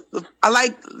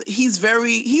he's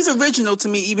original to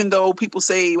me, even though people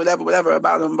say whatever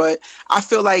about him, but I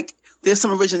feel like there's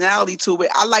some originality to it.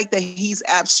 I like that he's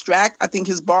abstract. I think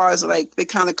his bars are like, they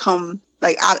kind of come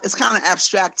like, it's kind of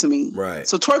abstract to me. Right.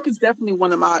 So Twerk is definitely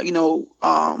one of my,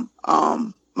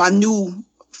 my new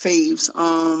faves.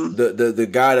 The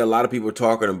guy that a lot of people are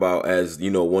talking about as,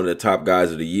 one of the top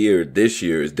guys of the year this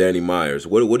year is Danny Myers.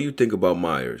 What do you think about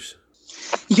Myers?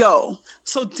 Yo,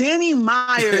 so Danny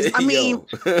Myers, I mean,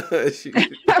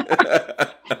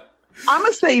 I'm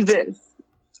gonna say this.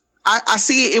 I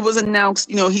see it was announced,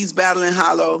 he's battling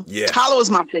Hollow. Yeah. Hollow is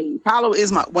my fave. Hollow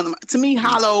is to me,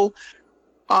 Hollow,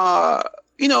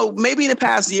 maybe in the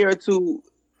past year or two,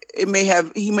 he may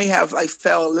have like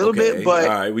fell a little bit, but all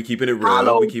right, we keeping it real.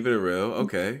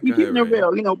 Okay. We keeping it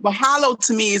real, but Hollow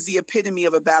to me is the epitome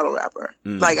of a battle rapper.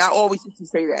 Like, I always used to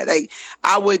say that. Like,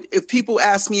 if people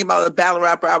ask me about a battle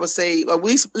rapper, I would say, at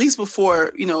least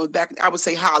before, back, I would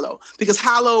say Hollow, because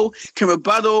Hollow can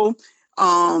rebuttal. He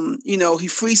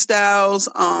freestyles.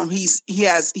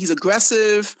 He's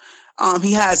aggressive.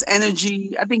 He has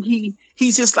energy. I think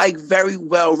he's just like very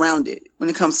well rounded when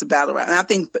it comes to battle rap. And I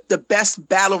think the best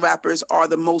battle rappers are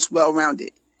the most well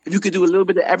rounded. If you could do a little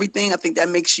bit of everything, I think that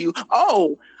makes you.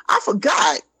 Oh, I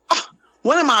forgot.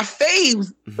 One of my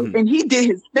faves, and he did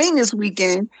his thing this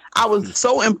weekend. I was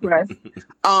so impressed.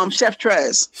 Chef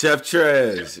Trez. Chef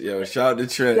Trez. Yo, shout out to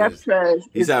Trez. Chef Trez.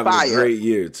 He's having a great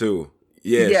year too.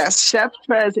 Yes, Chef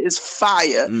Trez is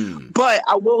fire. But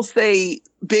I will say,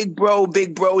 big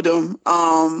brodom.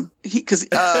 Because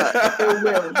Ill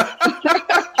Will.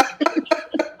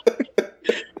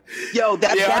 Yo,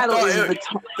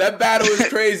 that battle is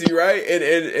crazy, right?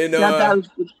 And that battle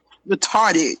is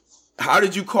retarded. How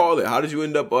did you call it? How did you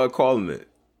end up calling it?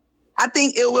 I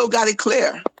think Ill Will got it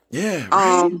clear. Yeah.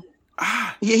 Right.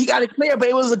 Yeah, he got it clear, but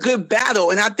it was a good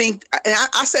battle. And I think,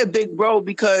 I said big bro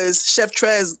because Chef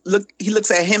Trez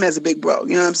looks at him as a big bro.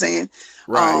 You know what I'm saying?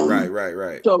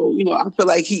 Right. So, I feel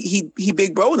like he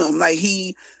big bro'd him. Like,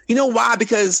 why?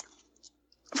 Because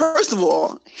first of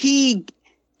all,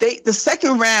 the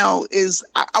second round is,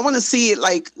 I want to see it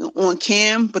like on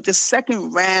cam, but the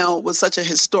second round was such a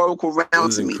historical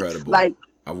round to me. Incredible. Like,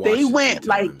 they went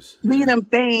like 3 of them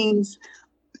things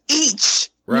each.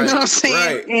 Right, you know what I'm saying?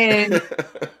 Right. And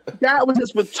that was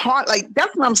just retarded. Like,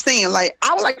 that's what I'm saying. Like,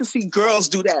 I would like to see girls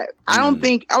do that. I would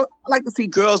like to see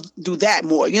girls do that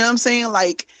more. You know what I'm saying?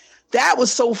 Like, that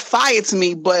was so fire to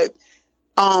me. But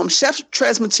Chef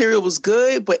Trez material was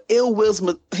good, but Ill Will's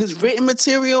his written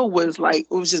material was like,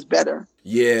 it was just better.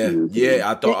 Yeah,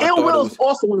 I thought Ill Will's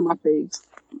also one of my faves.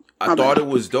 I thought it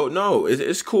was dope. No,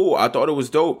 it's cool. I thought it was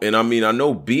dope. And I mean, I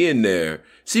know being there.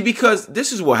 See, because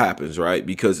this is what happens, right?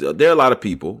 Because there are a lot of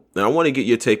people, and I want to get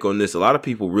your take on this. A lot of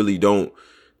people really don't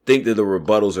think that the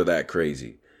rebuttals are that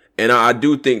crazy. And I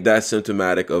do think that's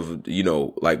symptomatic of,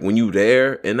 like when you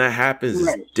there and that happens,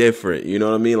 right. It's different. You know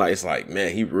what I mean? Like, it's like,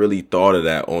 man, he really thought of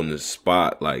that on the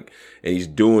spot. Like, and he's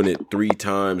doing it 3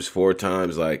 times, 4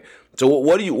 times. Like, so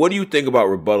what do you think about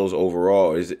rebuttals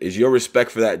overall? Is your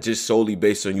respect for that just solely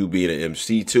based on you being an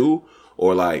MC too?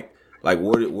 Or like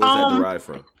where's that derived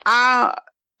from?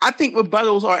 I think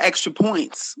rebuttals are extra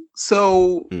points.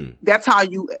 So that's how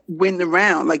you win the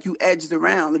round. Like, you edge the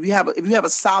round. If you have a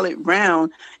solid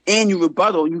round and you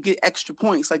rebuttal, you get extra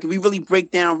points. Like, if we really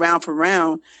break down round for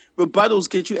round, rebuttals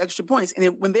get you extra points.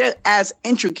 And when they're as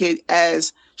intricate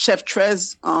as Chef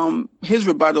Trez, his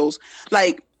rebuttals,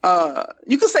 like,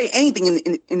 you can say anything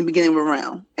in the beginning of a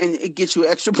round and it gets you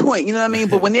an extra point. You know what I mean?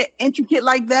 But when they're intricate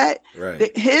like that,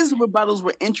 right. His rebuttals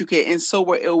were intricate and so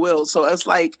were Ill Will. So it's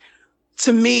like,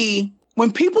 to me,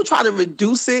 when people try to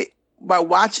reduce it by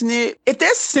watching it, if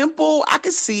they're simple, I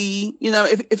could see,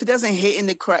 if it doesn't hit in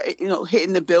the hit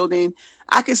in the building,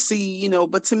 I could see,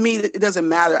 but to me, it doesn't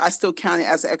matter. I still count it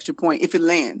as an extra point. If it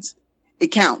lands, it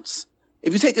counts.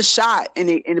 If you take a shot and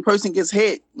the person gets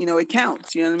hit, it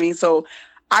counts. You know what I mean? So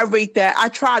I rate that. I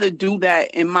try to do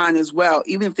that in mine as well,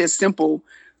 even if they're simple,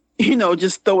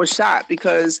 just throw a shot,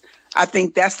 because I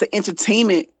think that's the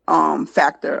entertainment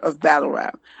factor of battle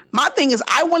rap. My thing is,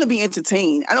 I want to be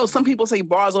entertained. I know some people say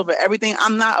bars over everything.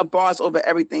 I'm not a bars over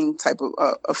everything type of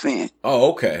a fan. Oh,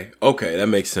 okay. That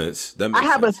makes sense. I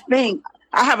have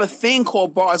a thing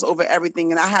called bars over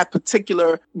everything, and I have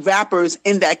particular rappers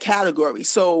in that category.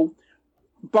 So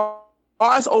bars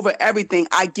bars over everything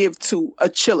I give to a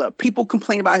chiller. People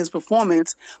complain about his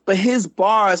performance, but his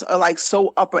bars are like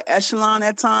so upper echelon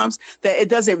at times that it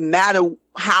doesn't matter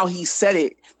how he said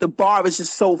it. The bar is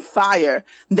just so fire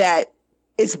that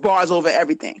it's bars over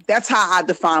everything. That's how I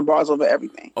define bars over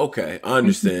everything. Okay, I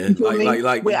understand.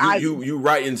 You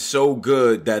writing so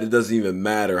good that it doesn't even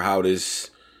matter how this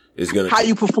is gonna. How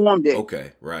you performed it.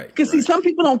 Okay, right. Because see, some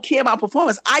people don't care about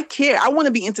performance. I care. I want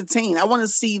to be entertained. I want to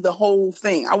see the whole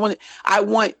thing. I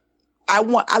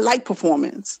like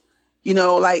performance. You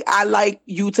know, like I like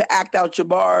you to act out your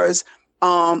bars.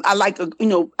 I like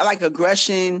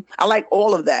aggression. I like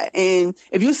all of that. And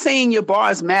if you're saying your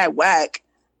bars mad whack,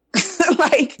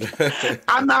 like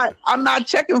I'm not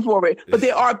checking for it. But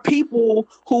there are people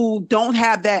who don't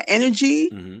have that energy,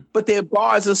 but their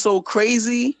bars are so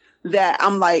crazy that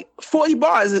I'm like, 40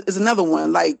 bars is another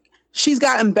one. Like, she's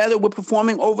gotten better with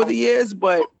performing over the years,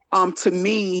 but to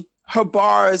me, her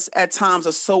bars at times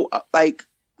are so like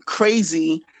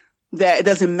crazy that it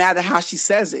doesn't matter how she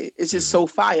says it. It's just so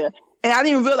fire. And I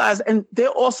didn't realize, and they're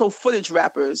also footage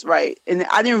rappers, right? And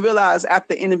I didn't realize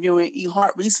after interviewing E.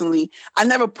 Hart recently, I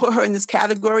never put her in this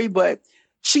category, but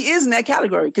she is in that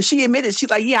category because she admitted, she's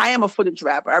like, yeah, I am a footage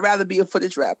rapper. I'd rather be a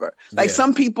footage rapper. Like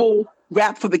some people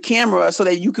rap for the camera so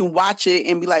that you can watch it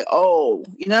and be like, oh,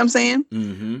 you know what I'm saying?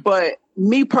 Mm-hmm. But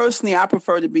me personally, I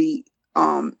prefer to be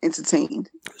entertained.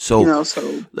 So,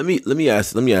 let me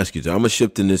ask you, I'm gonna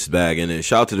shift in this bag, and then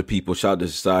shout out to the people, shout out to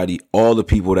society, all the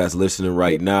people that's listening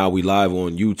right now. We live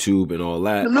on YouTube and all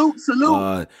that.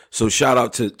 Salute. So shout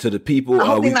out to the people. I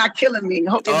hope they're not killing me.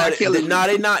 I hope they're not killing me.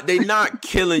 They're not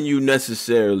killing you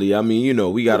necessarily. I mean, you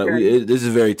know, this is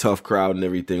a very tough crowd and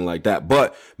everything like that.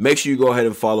 But make sure you go ahead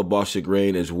and follow Boss Shit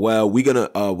Grain as well. What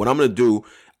I'm gonna do,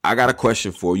 I got a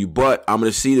question for you, but I'm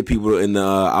going to see the people in the,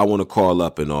 I want to call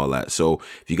up and all that. So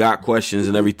if you got questions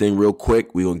and everything real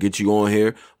quick, we're going to get you on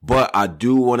here. But I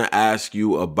do want to ask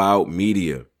you about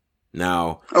media.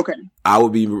 Now, okay, I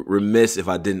would be remiss if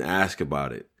I didn't ask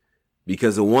about it,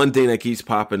 because the one thing that keeps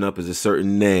popping up is a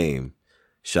certain name.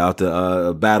 Shout out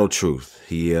to Battle Truth.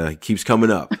 He keeps coming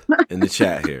up in the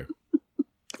chat here.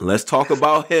 Let's talk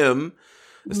about him.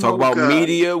 Let's talk about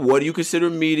media. What do you consider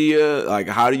media? Like,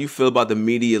 how do you feel about the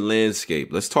media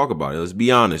landscape? Let's talk about it. Let's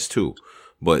be honest too.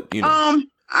 But you know,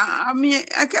 I mean,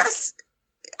 I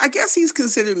guess he's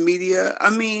considered media.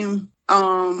 I mean,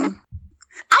 I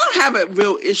don't have a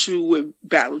real issue with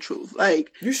Battle Truth.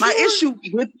 Like, my issue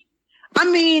with,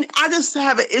 I just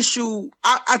have an issue.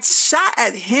 I shot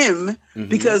at him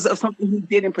because of something he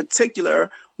did in particular,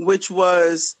 which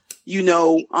was, you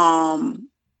know,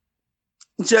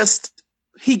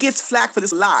 he gets flack for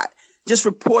this a lot, just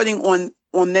reporting on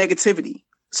negativity.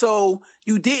 So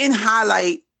you didn't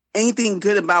highlight anything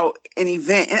good about an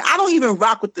event. And I don't even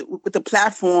rock with the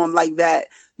platform like that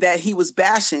he was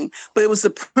bashing, but it was the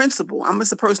principle. I'm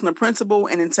just a person of principle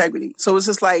and integrity. So it's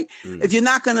just like, if you're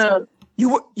not gonna,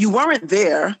 you weren't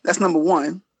there. That's number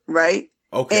one, right?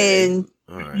 Okay. And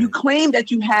you claim that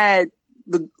you had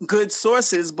the good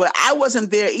sources, but I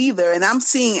wasn't there either. And I'm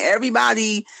seeing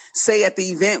everybody say that the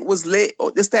event was lit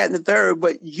or this, that, and the third,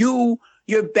 but you're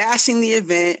bashing the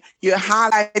event. You're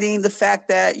highlighting the fact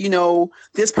that, you know,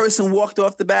 this person walked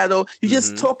off the battle. You're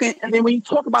just talking. And then when you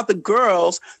talk about the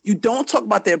girls, you don't talk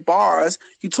about their bars.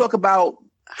 You talk about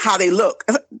how they look.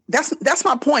 That's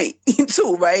my point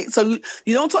too, right? So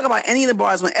you don't talk about any of the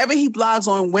bars. Whenever he blogs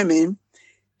on women,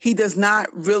 he does not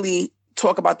really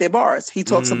talk about their bars. He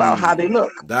talks about how they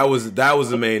look. That was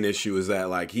the main issue, is that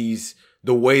like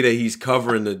the way that he's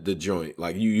covering the joint.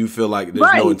 Like you feel like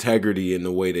there's no integrity in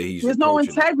the way that he's. There's no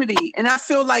integrity, and I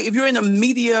feel like if you're in the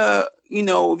media, you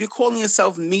know, if you're calling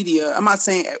yourself media, I'm not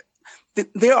saying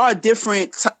there are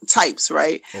different types,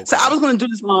 right? Okay. So I was going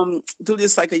to do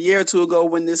this like a year or two ago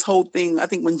when this whole thing. I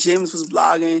think when Jims was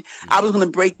blogging, I was going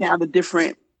to break down the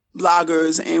different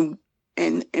bloggers and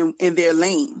their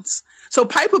lanes. So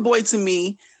Piper Boy, to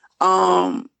me,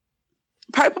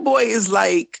 Piper Boy is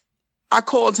like, I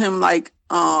called him like,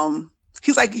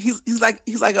 he's like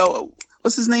a,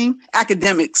 what's his name?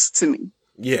 Academics to me.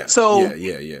 Yeah. So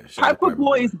yeah. Piper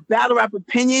Boy's battle rap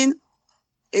opinion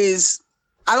is,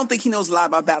 I don't think he knows a lot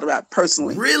about battle rap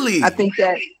personally. Really? I think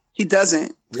that he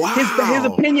doesn't. Wow. His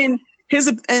opinion,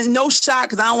 and no shot,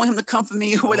 because I don't want him to come for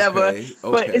me or whatever. Okay.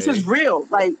 But it's just real.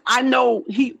 Like, I know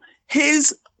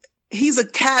he's a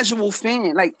casual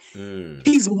fan. Like,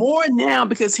 he's more now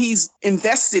because he's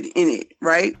invested in it,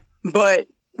 right? But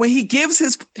when he gives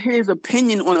his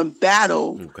opinion on a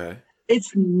battle,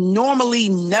 it's normally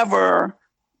never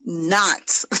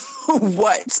not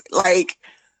what like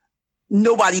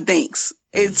nobody thinks.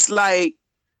 It's like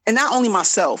and not only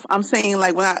myself, I'm saying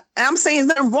like I'm saying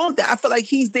nothing wrong with that. I feel like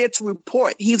he's there to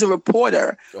report. He's a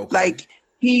reporter. Okay. Like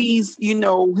he's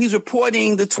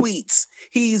reporting the tweets.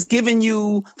 He's giving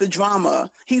you the drama.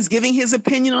 He's giving his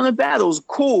opinion on the battles.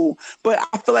 Cool. But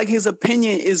I feel like his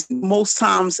opinion is most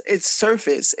times it's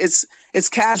surface. It's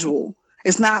casual.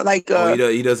 It's not like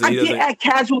he doesn't at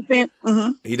casual fan.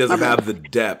 Mm-hmm. He doesn't have the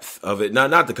depth of it.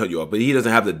 Not to cut you off, but he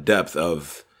doesn't have the depth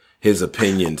of his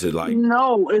opinion to like.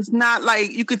 No, it's not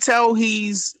like you could tell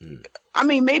he's. I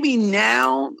mean, maybe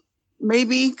now,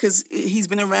 because he's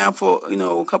been around for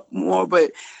a couple more,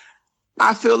 but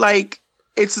I feel like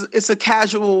it's a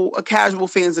casual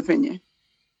fan's opinion,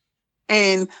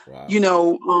 and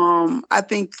wow. I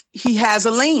think he has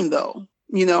a lane though.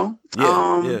 Yeah.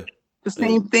 The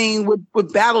same thing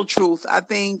with Battle Truth. I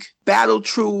think Battle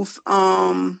Truth,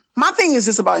 my thing is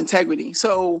just about integrity.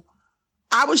 So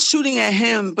I was shooting at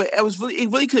him, but it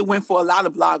really could have went for a lot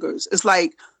of bloggers. It's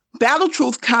like Battle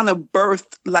Truth kind of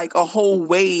birthed like a whole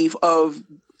wave of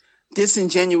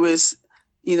disingenuous,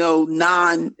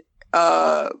 non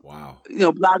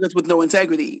bloggers with no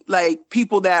integrity, like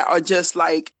people that are just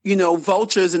like,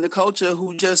 vultures in the culture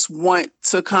who just want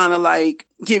to kind of like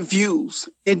get views.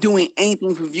 They're doing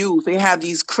anything for views. They have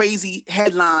these crazy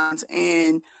headlines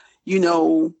and,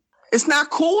 it's not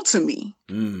cool to me.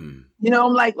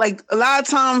 Like a lot of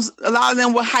times, a lot of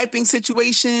them were hyping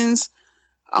situations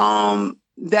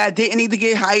that didn't need to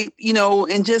get hyped,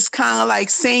 and just kind of like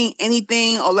saying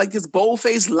anything or like this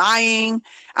bold-faced lying.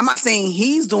 I'm not saying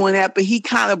he's doing that, but he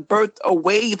kind of birthed a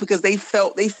wave because they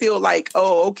feel like,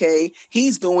 oh, okay,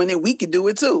 he's doing it, we could do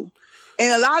it too.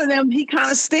 And a lot of them he kind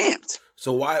of stamped.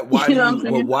 So why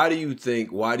do you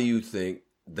think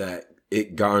that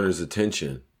it garners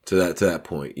attention to that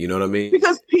point? You know what I mean?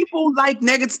 Because people like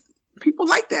negative. People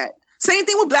like that. Same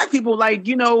thing with black people. Like,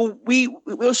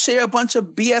 we'll share a bunch of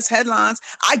BS headlines.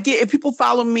 If people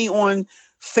follow me on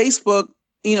Facebook,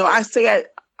 I say,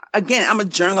 again, I'm a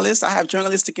journalist. I have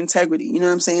journalistic integrity. You know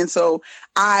what I'm saying? So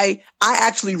I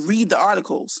actually read the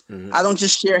articles. Mm-hmm. I don't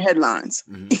just share headlines.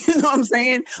 Mm-hmm. You know what I'm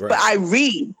saying? Right. But I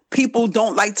read. People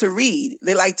don't like to read.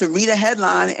 They like to read a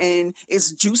headline and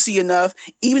it's juicy enough.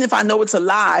 Even if I know it's a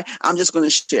lie, I'm just going to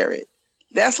share it.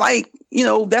 That's like,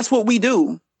 that's what we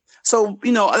do. So,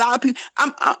 a lot of people,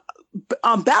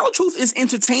 Battle Truth is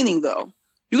entertaining though.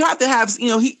 You have to have,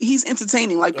 he's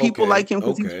entertaining. Like people like him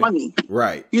because he's funny.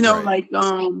 Right. Right.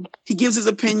 Like, he gives his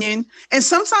opinion and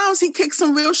sometimes he kicks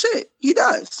some real shit. He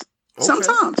does. Okay.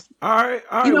 Sometimes. All right.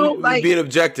 We're being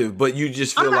objective, but you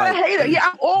just feel I'm not a hater. Yeah,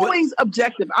 I'm always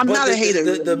objective. I'm not a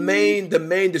hater. The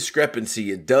main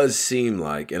discrepancy, it does seem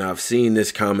like, and I've seen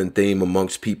this common theme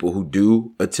amongst people who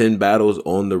do attend battles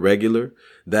on the regular,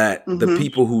 that the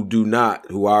people who do not,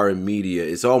 who are in media,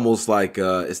 it's almost like,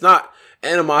 it's not,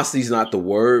 animosity is not the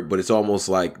word, but it's almost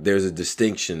like there's a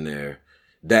distinction there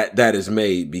that is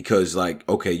made because like,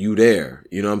 okay, you there,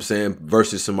 you know what I'm saying?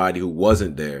 Versus somebody who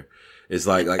wasn't there. It's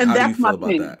like how do you feel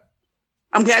about that?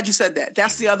 I'm glad you said that.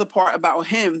 That's the other part about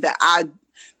him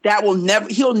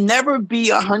he'll never be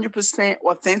 100%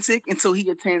 authentic until he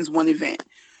attends one event.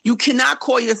 You cannot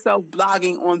call yourself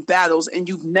blogging on battles and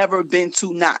you've never been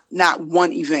to not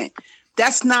one event.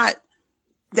 That's not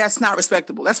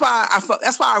respectable. That's why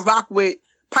I rock with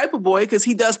Piper Boy, because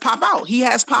he does pop out. He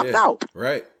has popped out.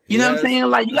 Right. You know what I'm saying?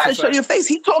 Like, you got to show your face.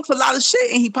 He talks a lot of shit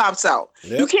and he pops out.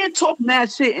 Yep. You can't talk mad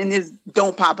shit and just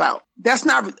don't pop out. That's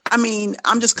not,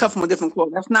 I'm just cut from a different cloth.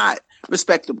 That's not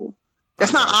respectable.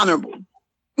 That's not honorable.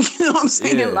 You know what I'm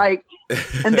saying? Yeah. Like,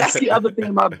 and that's the other thing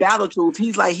about Battle Truth.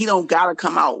 He's like, he don't got to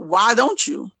come out. Why don't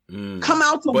you? Come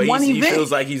out to one event. He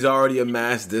feels like he's already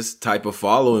amassed this type of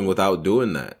following without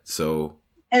doing that. So...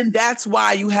 And that's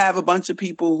why you have a bunch of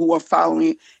people who are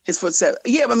following his footsteps.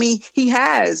 Yeah, he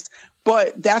has,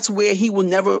 but that's where he will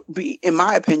never be, in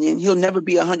my opinion, he'll never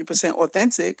be 100%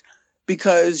 authentic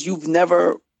because you've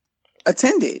never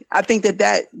attended. I think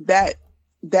that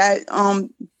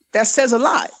says a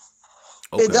lot.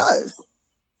 Okay. It does.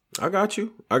 I got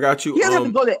you. He doesn't have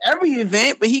to go to every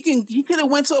event, but he could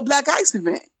have went to a Black Ice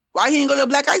event. Why he didn't go to a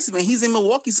Black Ice event? He's in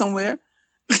Milwaukee somewhere.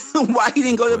 Why he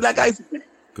didn't go to a Black Ice event?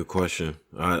 Good question.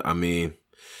 I mean,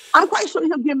 I'm quite sure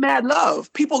he'll get mad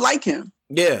love. People like him.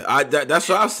 Yeah, that's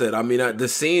what I've said. I mean, the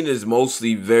scene is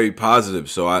mostly very positive,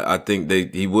 so I think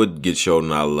he would get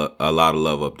shown a lot of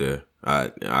love up there.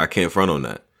 I can't front on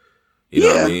that. You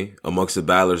know what I mean? Amongst the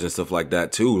battlers and stuff like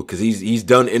that too, because he's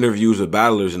done interviews with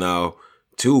battlers now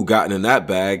too, gotten in that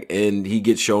bag, and he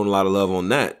gets shown a lot of love on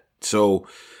that. So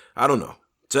I don't know.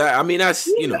 So I mean,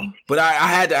 that's but I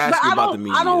had to ask you about the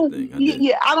media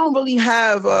thing. I don't really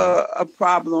have a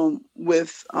problem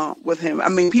with him. I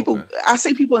mean, people. Okay. I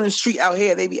see people in the street out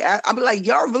here. I'll be like,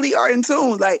 y'all really are in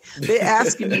tune. Like they're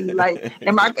asking me, like,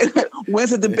 when's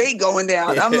the debate going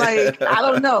down? I'm like, I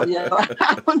don't know.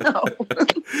 I don't know.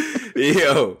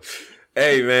 Yo,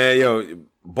 hey man,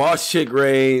 Boss Chick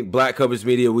Rain, Black Compass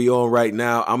Media, we on right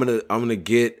now. I'm gonna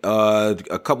get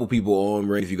a couple people on.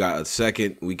 Rain, if you got a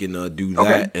second, we can do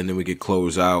that, and then we can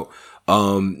close out.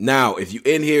 Now, if you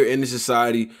in here in the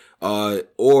society,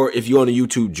 or if you're on the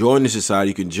YouTube, join the society.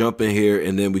 You can jump in here,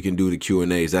 and then we can do the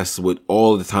Q&As. That's what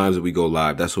all the times that we go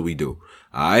live. That's what we do.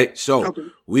 All right. So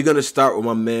we're gonna start with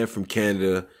my man from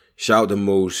Canada. Shout out to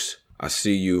Moose. I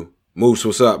see you, Moose.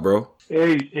 What's up, bro?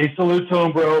 Hey, salute to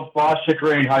him, bro. Boss Chick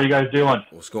Rain, how you guys doing?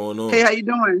 What's going on? Hey, how you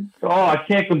doing? Oh, I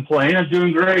can't complain. I'm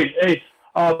doing great. Hey,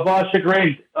 Boss Chick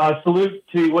Rain, salute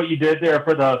to what you did there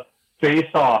for the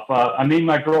face-off. I made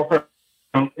my girlfriend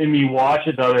and me watch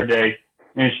it the other day,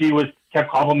 and she kept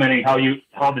complimenting how you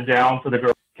held it down for the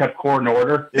girl, kept court in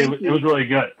order. It was really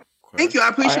good. Thank you. I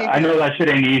appreciate it. I know that shit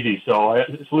ain't easy, so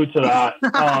salute to that.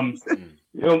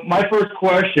 My first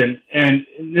question, and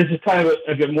this is kind of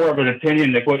a bit more of an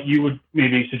opinion than what you would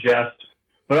maybe suggest,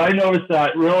 but I noticed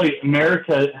that really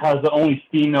America has the only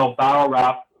female battle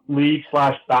rap league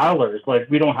 / battlers. Like,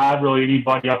 we don't have really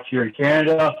anybody up here in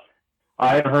Canada.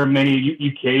 I haven't heard many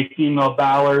UK female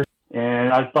battlers,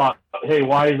 and I thought, hey,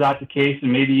 why is that the case?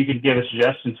 And maybe you could give a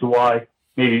suggestion to why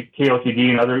maybe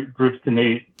KOTD and other groups can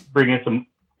maybe bring in some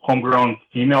homegrown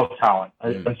female talent.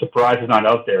 I'm surprised it's not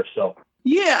out there. So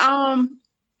yeah,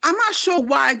 I'm not sure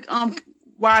why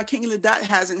King of the Dot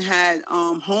hasn't had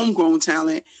homegrown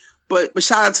talent, but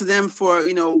shout out to them for,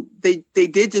 they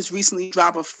did just recently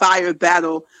drop a fire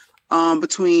battle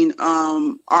between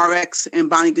RX and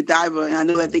Bonnie Godiva, and I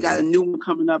know that they got a new one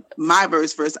coming up, my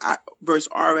verse versus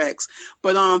RX.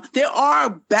 But there are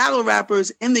battle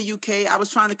rappers in the UK. I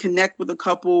was trying to connect with a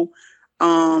couple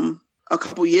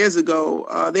years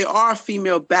ago. There are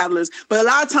female battlers, but a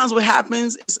lot of times what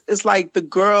happens is like the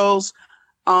girls,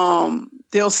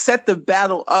 they'll set the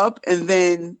battle up and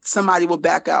then somebody will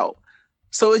back out.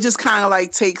 So it just kind of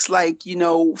like takes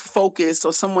focus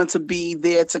or someone to be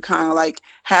there to kind of like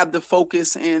have the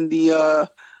focus and the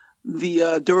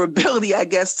durability, I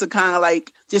guess, to kind of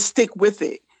like just stick with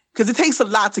it. Because it takes a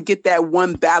lot to get that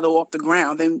one battle off the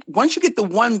ground. And once you get the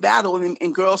one battle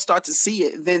and girls start to see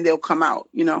it, then they'll come out,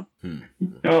 No,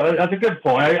 that's a good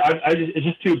point. It's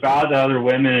just too bad that other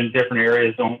women in different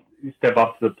areas don't step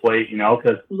up to the plate,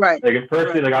 because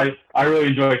personally, I really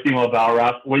enjoy female battle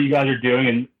rap. What you guys are doing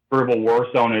in Verbal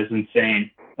Warzone is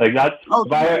insane. Like, that's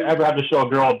if I ever have to show a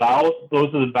girl a battle,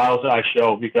 those are the battles that I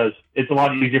show, because it's a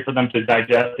lot easier for them to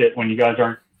digest it when you guys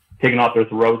aren't taking off their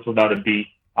throats without a beat.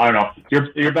 I don't know.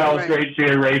 Your battle was great.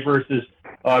 Jada Ray versus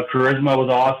Charisma was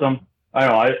awesome. I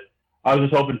don't know. I was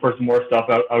just hoping for some more stuff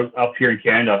up here in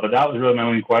Canada, but that was really my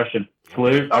only question.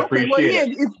 Salute. I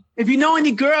appreciate it. If you know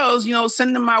any girls,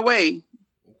 send them my way.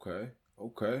 Okay.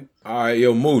 All right,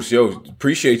 yo, Moose,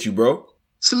 appreciate you, bro.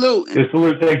 Salute. Yeah,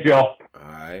 salute. Thanks, y'all. All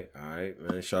right,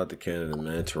 man. Shout out to Canada,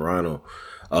 man. Toronto.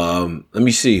 Let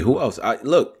me see who else.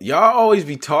 Look, y'all always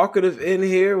be talkative in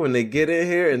here when they get in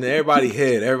here, and everybody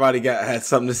hid. Everybody had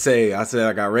something to say. I said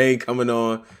I got Rain coming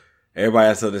on. Everybody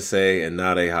has something to say, and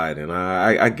now they hiding.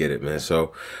 I get it, man.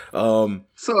 So,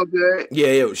 so good.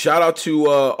 Yeah, shout out to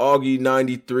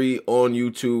Augie93 on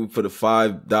YouTube for the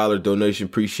 $5 donation.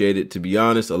 Appreciate it. To be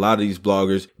honest, a lot of these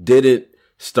bloggers didn't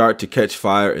start to catch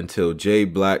fire until Jay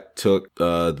Black took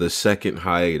the second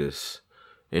hiatus.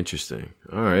 Interesting.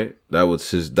 All right, that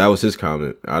was his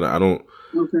comment. I don't.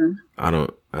 Okay. I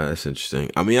don't. That's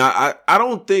interesting. I mean, I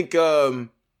don't think.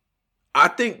 I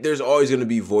think there's always going to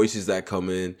be voices that come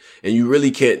in, and you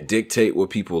really can't dictate what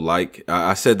people like.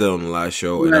 I said that on the last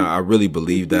show, and I really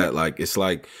believe that. Like, it's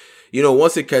like,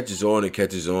 once it catches on, it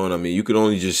catches on. I mean, you can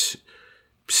only just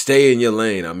stay in your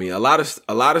lane. I mean, a lot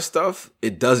of stuff,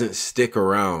 it doesn't stick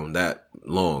around that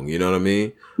long. You know what I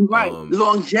mean? Right.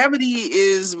 Longevity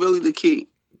is really the key.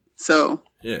 So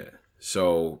yeah.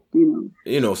 So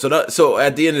so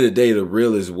at the end of the day, the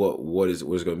real is what it's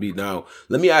going to be. Now,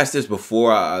 let me ask this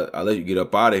before I let you get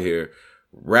up out of here.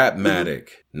 Rapmatic.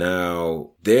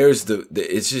 Now, there's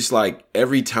it's just like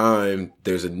every time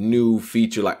there's a new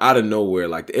feature, like out of nowhere,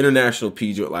 like the international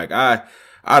PJ, like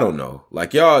I don't know,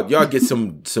 like y'all get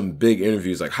some big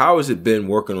interviews. Like, how has it been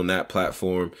working on that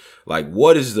platform? Like,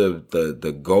 what is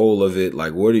the goal of it?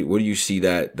 Like, where do you see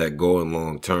that going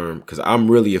long term? Because I'm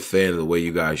really a fan of the way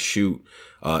you guys shoot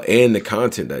and the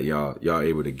content that y'all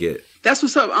able to get. That's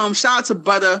what's up. Shout out to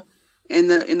Butter and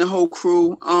the whole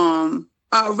crew.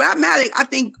 Rapmatic, I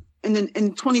think in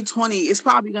 2020, it's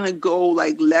probably gonna go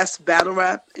like less battle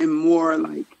rap and more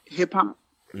like hip hop.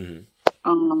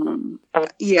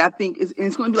 Yeah, I think it's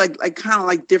going to be like kind of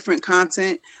like different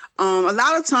content. A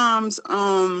lot of times,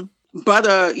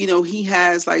 Butter, he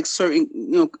has like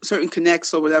certain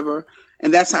connects or whatever,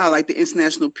 and that's how like the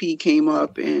International P came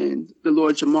up and the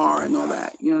Lord Jamar and all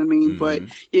that. You know what I mean? But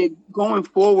yeah, going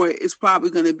forward, it's probably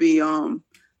going to be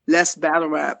less battle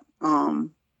rap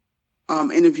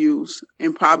interviews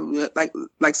and probably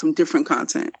like some different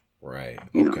content. Right.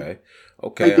 Okay.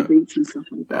 Like debates and stuff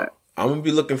like that. I'm gonna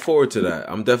be looking forward to that.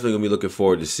 I'm definitely gonna be looking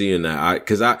forward to seeing that.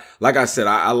 Like I said,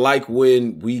 I like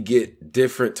when we get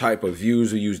different type of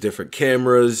views. We use different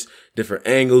cameras, different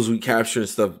angles we capture and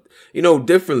stuff,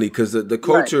 differently. Because the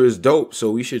culture is dope,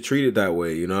 so we should treat it that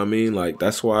way. You know what I mean? Like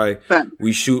that's why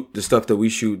we shoot the stuff that we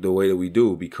shoot the way that we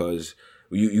do, because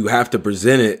you have to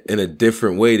present it in a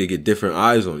different way to get different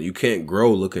eyes on it. You can't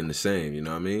grow looking the same. You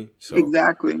know what I mean? So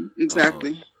exactly.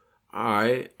 All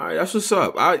right. That's what's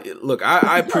up.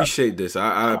 I appreciate this.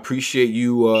 I appreciate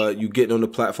you getting on the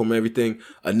platform and everything.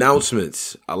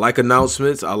 Announcements. I like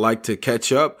announcements. I like to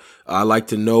catch up. I like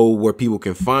to know where people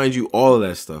can find you. All of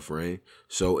that stuff, Rain.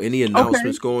 So, any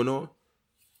announcements going on?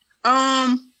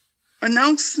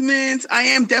 Announcements. I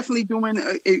am definitely doing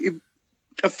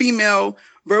a female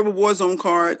Verbal Warzone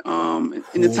card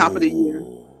in the top of the year.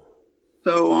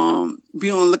 So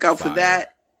be on the lookout for that.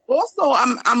 Also,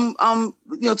 I'm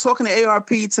talking to ARP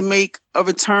to make a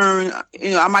return.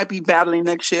 I might be battling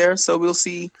next year, so we'll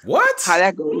see how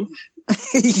that goes.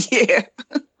 Yeah.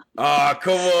 Oh,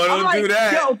 come on, don't do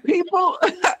that. Yo, people,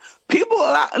 a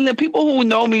lot, and the people who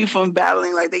know me from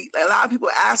battling, like a lot of people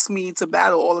ask me to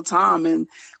battle all the time, and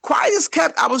Quiet just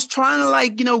kept. I was trying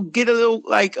to get a little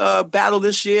battle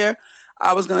this year.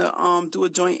 I was gonna do a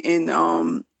joint in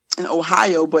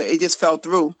Ohio, but it just fell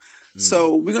through.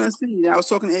 So we're gonna see. I was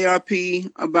talking to ARP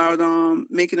about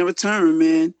making a return,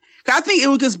 man. I think it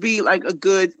would just be like a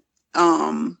good,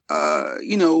 it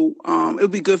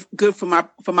would be good for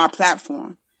my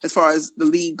platform as far as the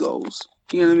league goes.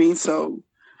 You know what I mean? So,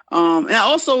 and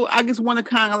I just want to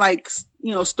kind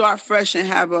of start fresh and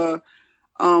have a.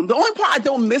 The only part I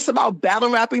don't miss about battle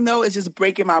rapping though is just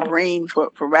breaking my brain for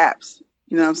raps.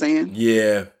 You know what I'm saying?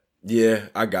 Yeah. Yeah,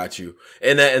 I got you.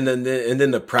 And then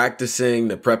the practicing,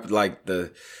 the prep, like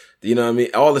you know what I mean?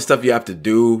 All the stuff you have to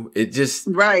do. It just,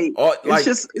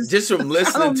 just from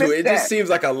listening to it, it just seems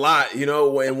like a lot,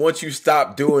 and once you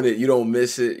stop doing it, you don't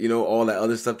miss it, all that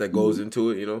other stuff that goes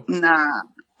into it, Nah,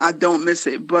 I don't miss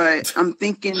it, but I'm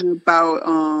thinking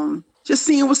about, just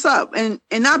seeing what's up and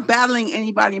not battling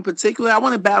anybody in particular. I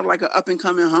want to battle like an up and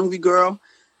coming hungry girl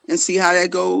and see how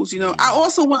that goes. I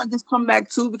also want to just come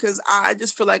back too, because I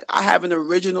just feel like I have an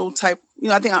original type.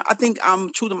 I think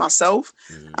I'm true to myself.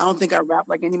 I don't think I rap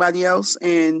like anybody else.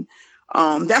 And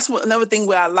that's another thing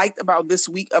what I liked about this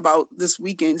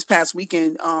past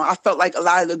weekend. I felt like a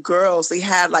lot of the girls, they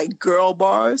had like girl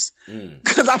bars,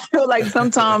 because I feel like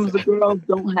sometimes the girls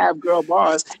don't have girl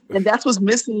bars, and that's what's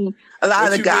missing. A lot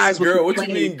of the guys. What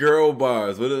you mean girl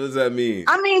bars? What does that mean?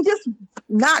 I mean, just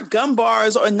not gun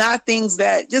bars or not things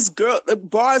that just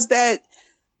bars that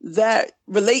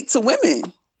relate to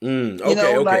women.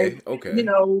 Okay.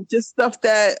 Just stuff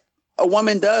that a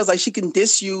woman does. Like she can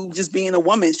diss you just being a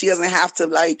woman. She doesn't have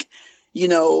to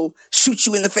shoot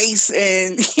you in the face,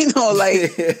 and she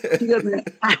doesn't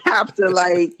have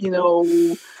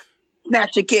to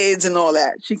snatch your kids and all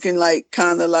that. She can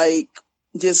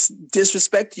just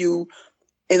disrespect you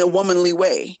in a womanly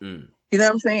way. You know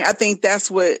what I'm saying? I think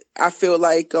that's what I feel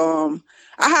like. I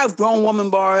have grown woman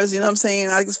bars, you know what I'm saying?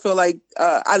 I just feel like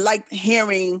I like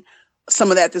hearing some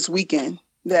of that this weekend.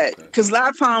 Because a lot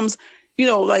of times,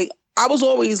 I was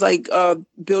always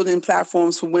building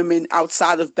platforms for women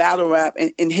outside of battle rap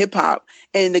and hip hop.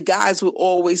 And the guys would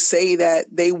always say that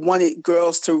they wanted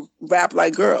girls to rap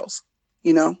like girls,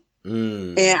 And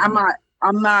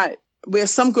I'm not, where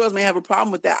some girls may have a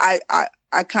problem with that. I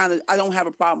don't have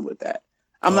a problem with that.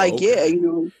 I'm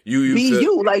you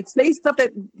say stuff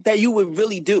that you would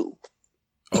really do.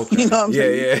 Okay. You know what I'm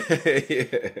saying?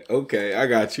 Yeah. Okay, I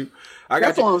got you.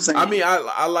 That's what I'm saying. I mean,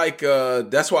 I like,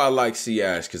 that's why I like C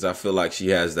Ash, because I feel like she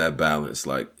has that balance.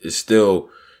 Like, it's still,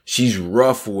 she's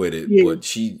rough with it, but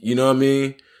she, you know what I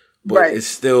mean? But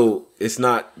it's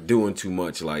not doing too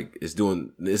much. Like, it's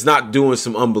not doing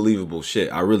some unbelievable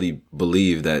shit. I really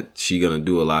believe that she gonna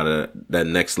do a lot of that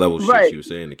next level shit she was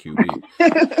saying to QB.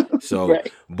 So,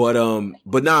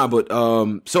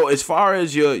 so as far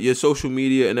as your social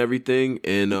media and everything,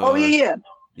 and yeah.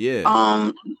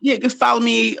 You can follow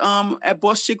me at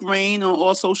Boss Chick Rain on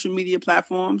all social media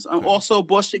platforms. Also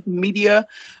Boss Chick Media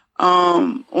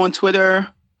on Twitter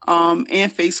and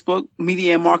Facebook,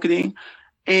 Media and Marketing.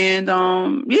 And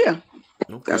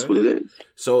that's what it is.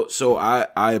 So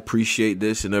I appreciate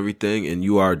this and everything, and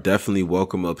you are definitely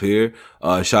welcome up here.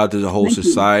 Shout out to the whole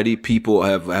society. People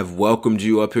have welcomed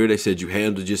you up here. They said you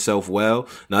handled yourself well.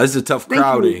 Now this is a tough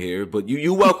crowd in here, but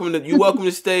you welcome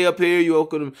to stay up here. You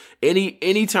welcome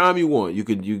any time you want. You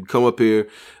can come up here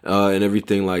and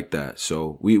everything like that.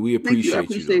 So we appreciate you. I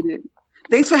appreciate it.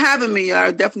 Thanks for having me.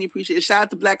 I definitely appreciate it. Shout out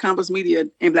to Black Compass Media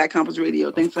and Black Compass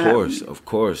Radio. Thanks for having me. Of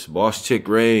course. Boss Chick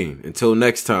Rain. Until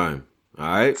next time. All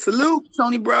right. Salute,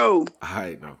 Tony Bro. All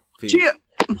right. No. Peace. Cheer.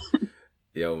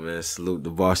 Yo, man. Salute the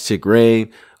Boss Chick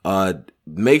Rain.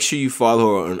 Make sure you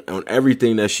follow her on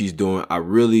everything that she's doing. I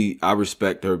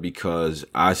respect her because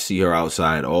I see her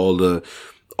outside all the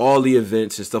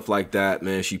events and stuff like that,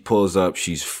 man. She pulls up.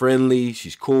 She's friendly.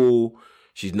 She's cool.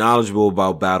 She's knowledgeable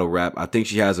about battle rap. I think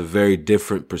she has a very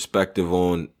different perspective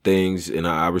on things, and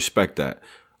I respect that.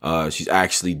 She's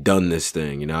actually done this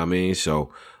thing, you know what I mean?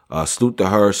 So, salute to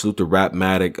her, salute to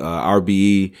Rapmatic,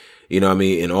 RBE, you know what I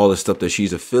mean? And all the stuff that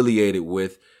she's affiliated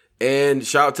with. And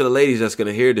shout out to the ladies that's going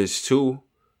to hear this too.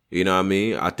 You know what I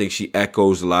mean? I think she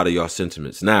echoes a lot of y'all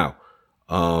sentiments. Now,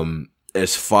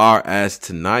 as far as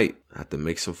tonight, I have to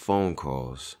make some phone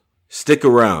calls. Stick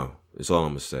around. That's all I'm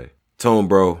going to say. Tone,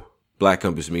 bro. Black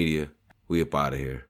Compass Media. We up out of here.